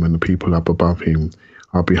supporting him, and the people up above him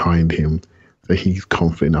are behind him. So he's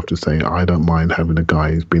confident enough to say, I don't mind having a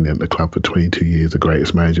guy who's been at the club for 22 years, the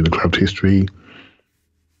greatest manager in the club's history,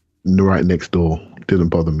 right next door. Didn't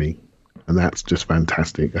bother me. And that's just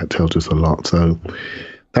fantastic. That tells us a lot. So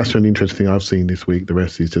that's an interesting thing I've seen this week. The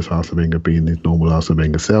rest is just Arsene Wenger being his normal Arsene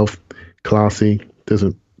Wenger self. Classy,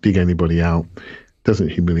 doesn't dig anybody out, doesn't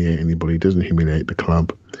humiliate anybody, doesn't humiliate the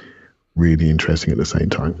club. Really interesting at the same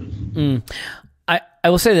time. I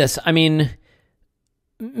will say this. I mean,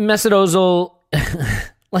 Mesut Ozil,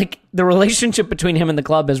 like, the relationship between him and the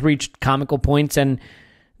club has reached comical points, and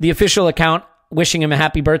the official account wishing him a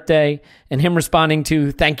happy birthday and him responding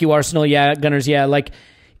to "Thank you, Arsenal, yeah, Gunners, yeah." Like,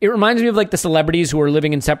 it reminds me of like the celebrities who are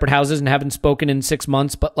living in separate houses and haven't spoken in 6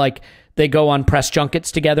 months, but like they go on press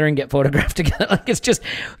junkets together and get photographed together. Like, it's just,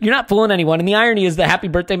 you're not fooling anyone. And the irony is the happy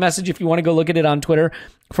birthday message, if you want to go look at it on Twitter,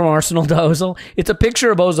 from Arsenal to Ozil, it's a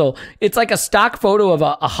picture of Ozil. It's like a stock photo of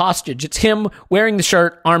a hostage. It's him wearing the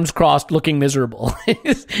shirt, arms crossed, looking miserable.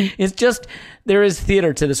 It's just, there is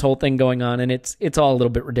theater to this whole thing going on, and it's all a little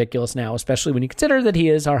bit ridiculous now, especially when you consider that he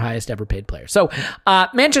is our highest ever paid player. So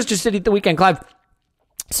Manchester City at the weekend, Clive.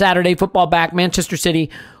 Saturday, football back, Manchester City,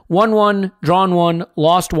 1-1, drawn 1,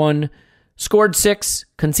 lost 1, scored 6,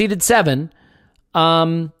 conceded 7,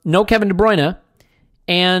 no Kevin De Bruyne,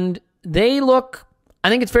 and they look, I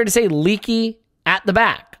think it's fair to say, leaky at the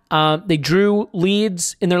back. They drew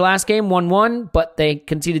leads in their last game, 1-1, but they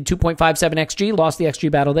conceded 2.57 XG, lost the XG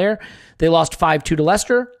battle there. They lost 5-2 to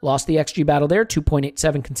Leicester, lost the XG battle there,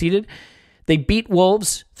 2.87 conceded. They beat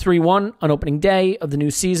Wolves 3-1 on opening day of the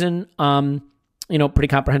new season, pretty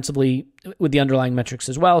comprehensively with the underlying metrics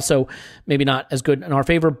as well, so maybe not as good in our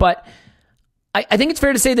favor. But I think it's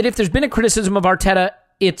fair to say that if there's been a criticism of Arteta,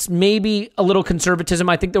 it's maybe a little conservatism.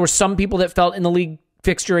 I think there were some people that felt in the league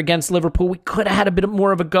fixture against Liverpool, we could have had a bit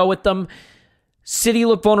more of a go at them. City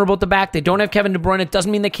look vulnerable at the back. They don't have Kevin De Bruyne. It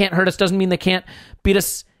doesn't mean they can't hurt us, doesn't mean they can't beat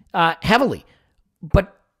us heavily.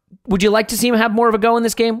 But would you like to see him have more of a go in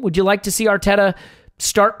this game? Would you like to see Arteta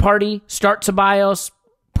start Partey, start Ceballos,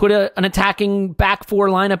 put an attacking back four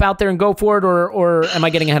lineup out there and go for it, or am I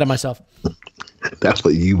getting ahead of myself? That's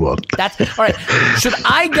what you want. That's all right. Should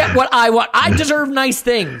I get what I want? I deserve nice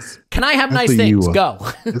things. Can I have nice things? Go.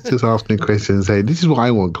 Let's just ask me a question and say, this is what I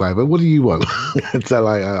want, Clive. What do you want? So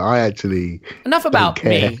I actually enough about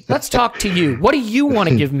me. Let's talk to you. What do you want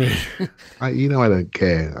to give me? I don't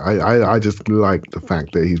care. I just like the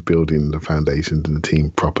fact that he's building the foundations of the team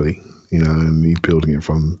properly. and he's building it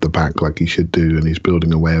from the back like he should do, and he's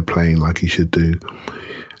building a way of playing like he should do.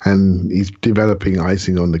 And he's developing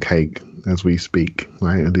icing on the cake as we speak,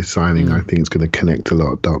 right? And this signing, I think, is going to connect a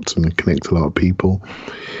lot of dots and connect a lot of people.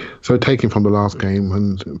 So taking from the last game,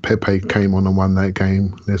 and Pepe came on and won that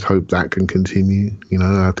game, let's hope that can continue.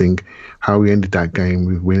 I think how we ended that game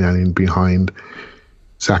with Willian behind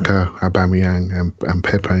Saka, Aubameyang, and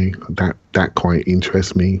Pepe, that quite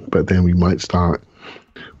interests me. But then we might start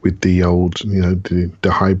with the old,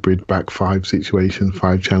 the hybrid back five situation,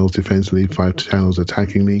 5 channels defensively, 5 channels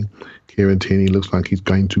attackingly. Kieran Tierney looks like he's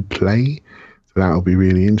going to play, so that'll be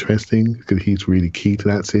really interesting because he's really key to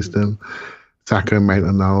that system. Saka and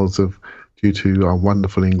Maitland-Niles due to our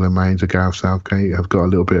wonderful England manager Gareth Southgate, have got a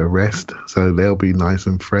little bit of rest, so they'll be nice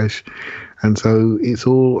and fresh. And so it's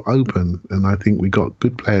all open, and I think we got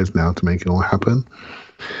good players now to make it all happen.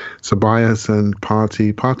 Ceballos and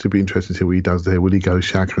Partey will be interesting to see what he does there. Will he go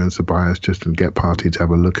Xhaka and Ceballos just to get Partey to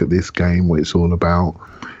have a look at this game, what it's all about?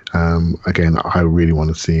 Again, I really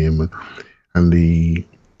want to see him, and the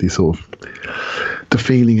sort of the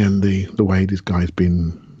feeling and the way this guy's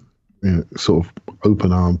been sort of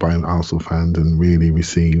open-armed by an Arsenal fans and really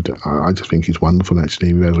received. I just think he's wonderful,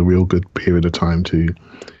 actually. We had a real good period of time to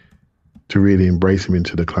really embrace him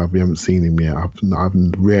into the club. We haven't seen him yet. I've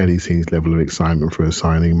rarely seen his level of excitement for a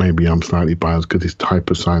signing. Maybe I'm slightly biased because this type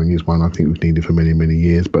of signing is one I think we've needed for many, many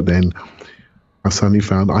years. But then I suddenly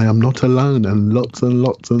found I am not alone, and lots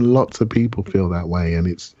of people feel that way. And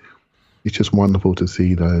it's just wonderful to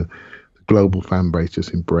see the global fan base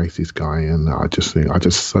just embrace this guy. And I just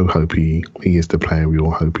so hope he is the player we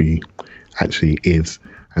all hope he actually is.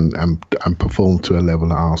 And perform to a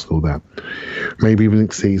level at Arsenal that maybe even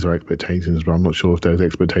exceeds our expectations, but I'm not sure if those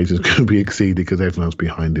expectations could be exceeded because everyone's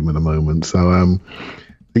behind him at the moment. So,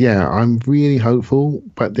 yeah, I'm really hopeful.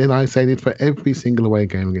 But then I say this for every single away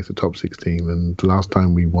game against the top 16. And the last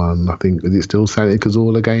time we won, I think, is it still Santi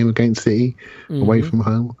Cazorla game against City away from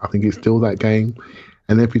home? I think it's still that game.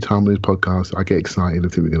 And every time on this podcast, I get excited and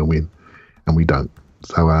think we're going to win, and we don't.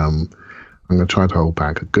 So I'm going to try to hold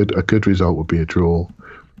back. A good result would be a draw.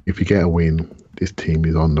 If you get a win, this team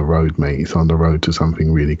is on the road, mate. It's on the road to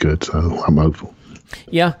something really good, so I'm hopeful.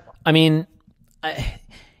 Yeah, I mean,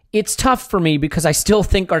 it's tough for me because I still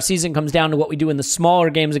think our season comes down to what we do in the smaller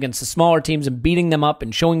games against the smaller teams and beating them up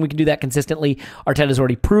and showing we can do that consistently. Arteta's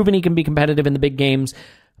already proven he can be competitive in the big games,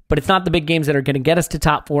 but it's not the big games that are going to get us to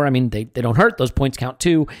top 4. I mean, they don't hurt. Those points count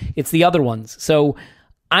too. It's the other ones. So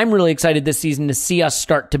I'm really excited this season to see us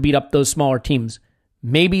start to beat up those smaller teams.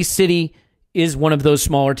 Maybe City is one of those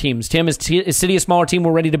smaller teams. Tim, is City a smaller team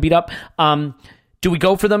we're ready to beat up? Do we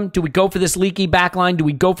go for them? Do we go for this leaky back line? Do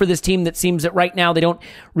we go for this team that seems that right now they don't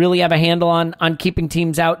really have a handle on keeping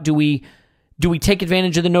teams out? Do we take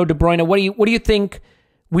advantage of the no De Bruyne? What do you think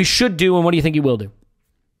we should do, and what do you think he will do?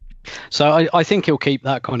 So I think he'll keep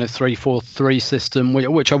that kind of 3-4-3 system,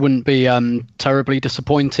 which I wouldn't be terribly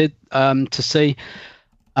disappointed to see.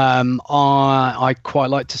 I quite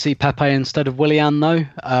like to see Pepe instead of Willian, though,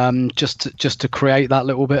 just to create that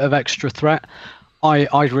little bit of extra threat.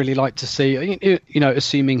 I'd really like to see,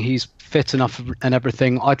 assuming he's fit enough and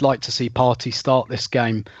everything, I'd like to see Partey start this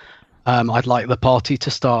game. I'd like the party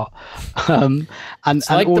to start. And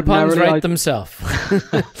like the puns write themselves.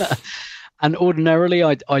 And ordinarily,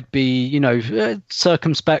 I'd be,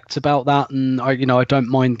 circumspect about that, and I don't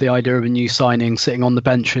mind the idea of a new signing sitting on the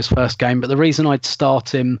bench his first game. But the reason I'd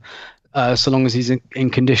start him, so long as he's in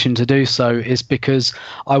condition to do so, is because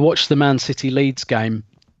I watched the Man City Leeds game,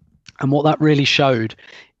 and what that really showed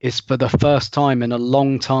is for the first time in a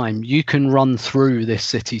long time, you can run through this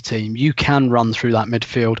City team. You can run through that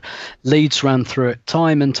midfield. Leeds ran through it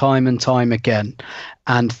time and time and time again,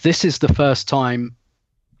 and this is the first time.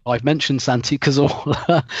 I've mentioned Santi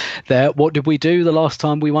Cazorla there. What did we do the last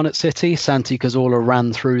time we won at City? Santi Cazorla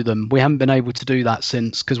ran through them. We haven't been able to do that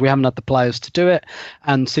since because we haven't had the players to do it,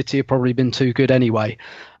 and City have probably been too good anyway.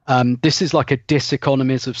 This is like a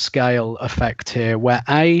diseconomies of scale effect here, where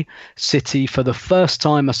City for the first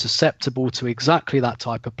time are susceptible to exactly that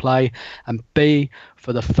type of play, and B,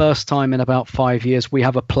 for the first time in about 5 years, we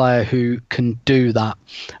have a player who can do that.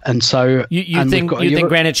 And so you think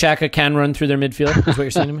Granit Xhaka can run through their midfield? Is what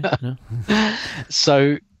you're saying to me? No?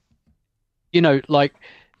 So,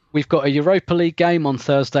 we've got a Europa League game on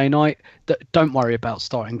Thursday night. Don't worry about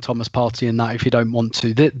starting Thomas Partey in that if you don't want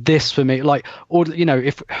to. This for me,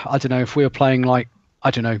 if we were playing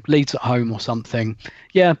Leeds at home or something,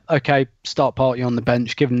 yeah, okay, start Partey on the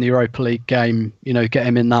bench, give him the Europa League game, get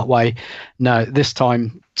him in that way. No, this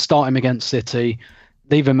time start him against City,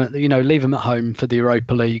 leave him at home for the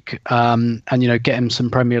Europa League, and get him some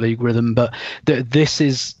Premier League rhythm. But this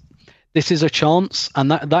is this is a chance,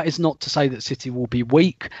 and that is not to say that City will be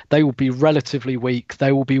weak. They will be relatively weak.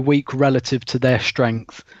 They will be weak relative to their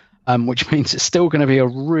strength, which means it's still going to be a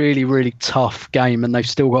really, really tough game, and they've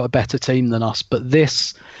still got a better team than us. But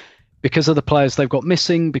this, because of the players they've got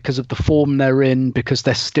missing, because of the form they're in, because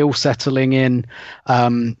they're still settling in,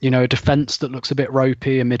 a defence that looks a bit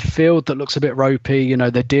ropey, a midfield that looks a bit ropey.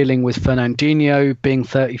 They're dealing with Fernandinho being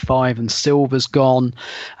 35 and Silva's gone,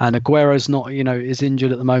 and Aguero's not, is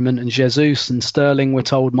injured at the moment, and Jesus and Sterling, we're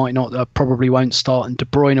told, might not, probably won't start, and De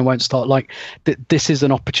Bruyne won't start. This is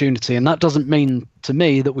an opportunity, and that doesn't mean to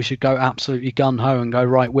me that we should go absolutely gun-ho and go,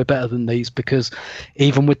 right, we're better than these, because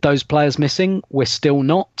even with those players missing, we're still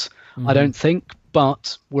not. I don't think,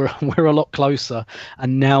 but we're a lot closer,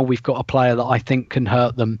 and now we've got a player that I think can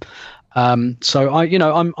hurt them. So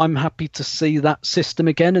I'm happy to see that system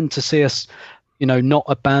again, and to see us, not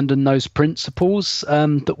abandon those principles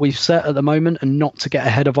that we've set at the moment, and not to get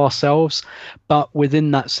ahead of ourselves. But within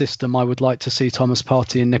that system, I would like to see Thomas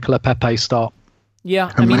Partey and Nicola Pepe start.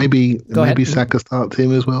 Yeah, and maybe Saka start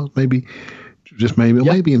team as well. Maybe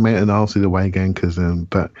an Arsenal away game, because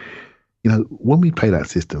but. When we play that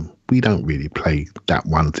system, we don't really play that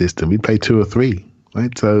one system. We play 2 or 3,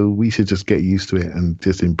 right? So we should just get used to it and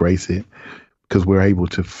just embrace it, because we're able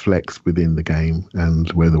to flex within the game,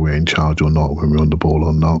 and whether we're in charge or not, when we're on the ball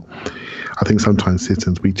or not. I think sometimes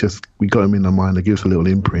systems, we got them in our mind, they give us a little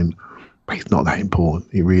imprint, but it's not that important.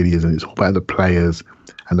 It really isn't. It's all about the players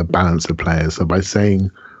and the balance of players. So by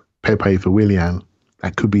saying Pepe for Willian,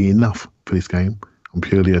 that could be enough for this game. On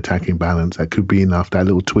purely attacking balance, that could be enough. That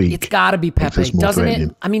little tweak. It's got to be Pepe, doesn't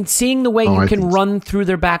it? I mean, seeing the way you can run through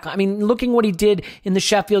their back. I mean, looking what he did in the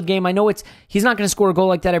Sheffield game. I know he's not going to score a goal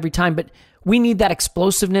like that every time, but we need that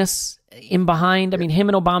explosiveness in behind. I mean, him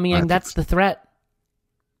and Aubameyang, that's the threat.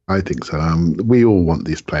 I think so. We all want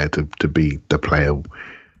this player to be the player.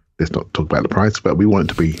 Let's not talk about the price, but we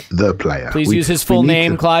want it to be the player. Please use his full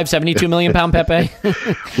name, Clive. £72 million Pepe.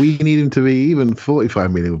 We need him to be even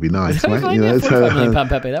 45 million would be nice, right? £45 million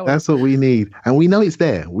Pepe. That's what we need, and we know it's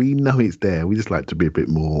there. We just like to be a bit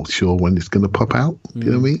more sure when it's going to pop out. Do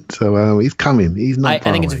you know what I mean? So he's coming. He's not.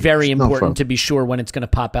 I think it's very important to be sure when it's going to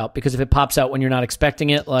pop out, because if it pops out when you're not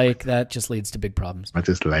expecting it, that just leads to big problems. I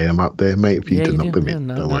just lay him up there, mate, for you to knock them in.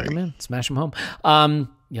 Knock them in. Smash them home.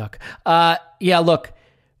 Yuck. Look.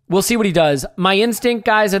 We'll see what he does. My instinct,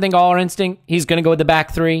 guys, I think all our instinct, he's going to go with the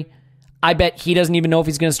back 3. I bet he doesn't even know if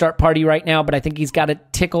he's going to start Partey right now, but I think he's got a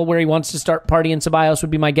tickle where he wants to start Partey, and Ceballos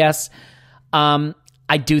would be my guess. I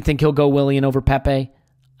do think he'll go Willian over Pepe.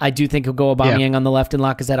 I do think he'll go Aubameyang on the left and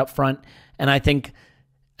Lacazette up front. And I think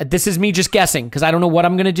this is me just guessing, because I don't know what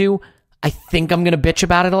I'm going to do. I think I'm going to bitch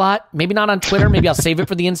about it a lot. Maybe not on Twitter. Maybe I'll save it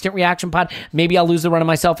for the instant reaction pod. Maybe I'll lose the run of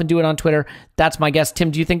myself and do it on Twitter. That's my guess.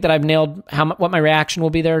 Tim, do you think that I've nailed what my reaction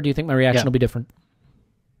will be there? Or do you think my reaction will be different?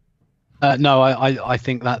 No, I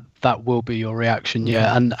think that will be your reaction.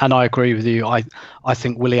 Yeah, and I agree with you. I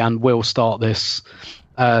think Willian will start this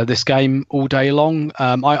game all day long.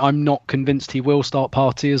 I'm not convinced he will start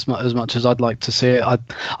Partey as much as I'd like to see it.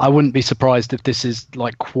 I wouldn't be surprised if this is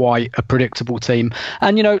quite a predictable team.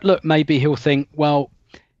 And look, maybe he'll think, well,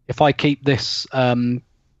 if I keep this.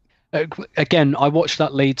 Again, I watched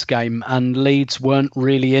that Leeds game, and Leeds weren't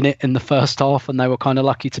really in it in the first half, and they were kind of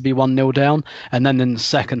lucky to be 1-0 down. And then in the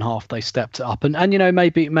second half, they stepped it up. And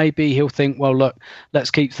maybe he'll think, well, look, let's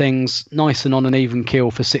keep things nice and on an even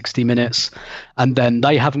keel for 60 minutes. And then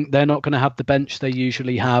they're not going to have the bench they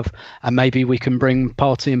usually have. And maybe we can bring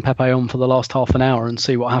Partey and Pepe on for the last half an hour and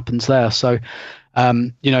see what happens there. So,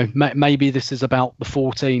 maybe this is about the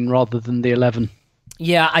 14 rather than the 11.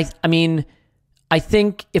 Yeah, I mean, I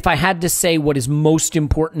think if I had to say what is most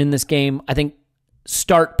important in this game, I think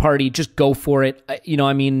start Partey, just go for it.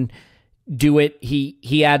 Do it.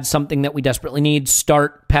 He adds something that we desperately need.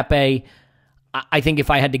 Start Pepe. I think if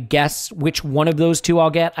I had to guess which one of those two I'll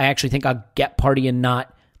get, I actually think I'll get Partey and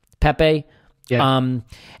not Pepe. Yeah. And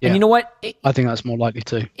you know what? I think that's more likely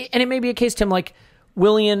too. And it may be a case, Tim,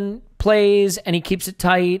 Willian plays and he keeps it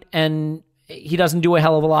tight and he doesn't do a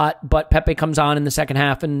hell of a lot, but Pepe comes on in the second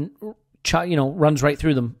half and runs right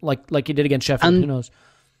through them like he did against Sheffield. Who knows?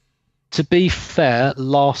 To be fair,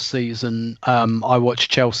 last season I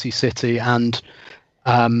watched Chelsea City, and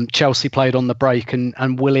Chelsea played on the break,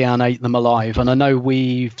 and Willian ate them alive. And I know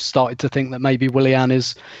we've started to think that maybe Willian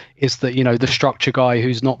is the structure guy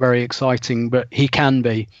who's not very exciting, but he can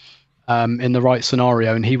be in the right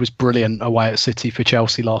scenario. And he was brilliant away at City for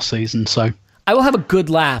Chelsea last season. So I will have a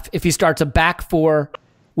good laugh if he starts a back 4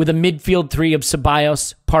 with a midfield 3 of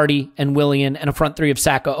Ceballos, Partey, and Willian, and a front 3 of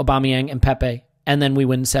Saka, Aubameyang, and Pepe, and then we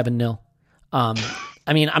win 7-0.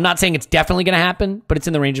 I mean, I'm not saying it's definitely going to happen, but it's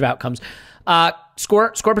in the range of outcomes.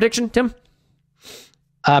 Score prediction, Tim?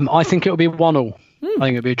 I think it'll be 1-1. I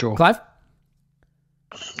think it'll be a draw. Clive?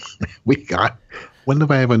 When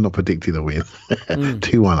have I ever not predicted a win?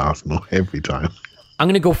 2-1 Arsenal every time. I'm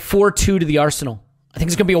going to go 4-2 to the Arsenal. I think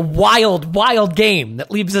it's going to be a wild, wild game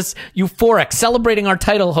that leaves us euphoric, celebrating our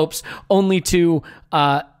title hopes, only to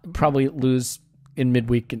probably lose in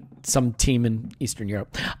midweek in some team in Eastern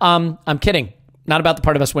Europe. I'm kidding. Not about the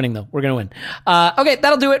part of us winning, though. We're going to win. Okay,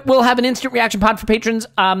 that'll do it. We'll have an instant reaction pod for patrons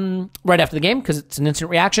right after the game because it's an instant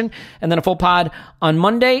reaction, and then a full pod on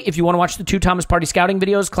Monday. If you want to watch the 2 Thomas Party scouting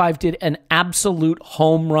videos, Clive did an absolute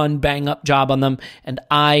home run bang-up job on them, and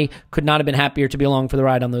I could not have been happier to be along for the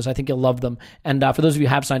ride on those. I think you'll love them. And for those of you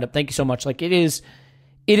who have signed up, thank you so much. Like, it is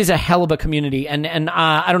a hell of a community. And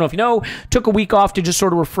I don't know if you know, took a week off to just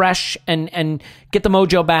sort of refresh and get the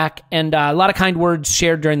mojo back. And a lot of kind words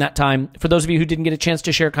shared during that time. For those of you who didn't get a chance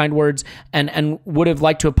to share kind words and would have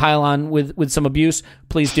liked to pile on with some abuse,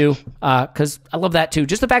 please do. Because I love that too.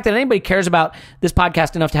 Just the fact that anybody cares about this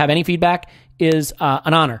podcast enough to have any feedback is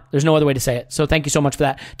an honor. There's no other way to say it. So thank you so much for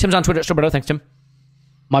that. Tim's on Twitter at Roberto. Thanks, Tim.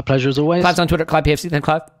 My pleasure as always. Clive's on Twitter at ClivePFC. Thanks,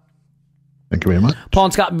 Clive. Thank you very much. Paul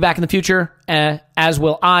and Scott will be back in the future, as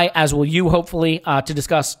will I, as will you, hopefully, to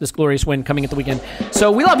discuss this glorious win coming at the weekend.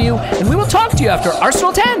 So we love you, and we will talk to you after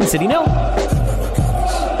Arsenal 10, City 0.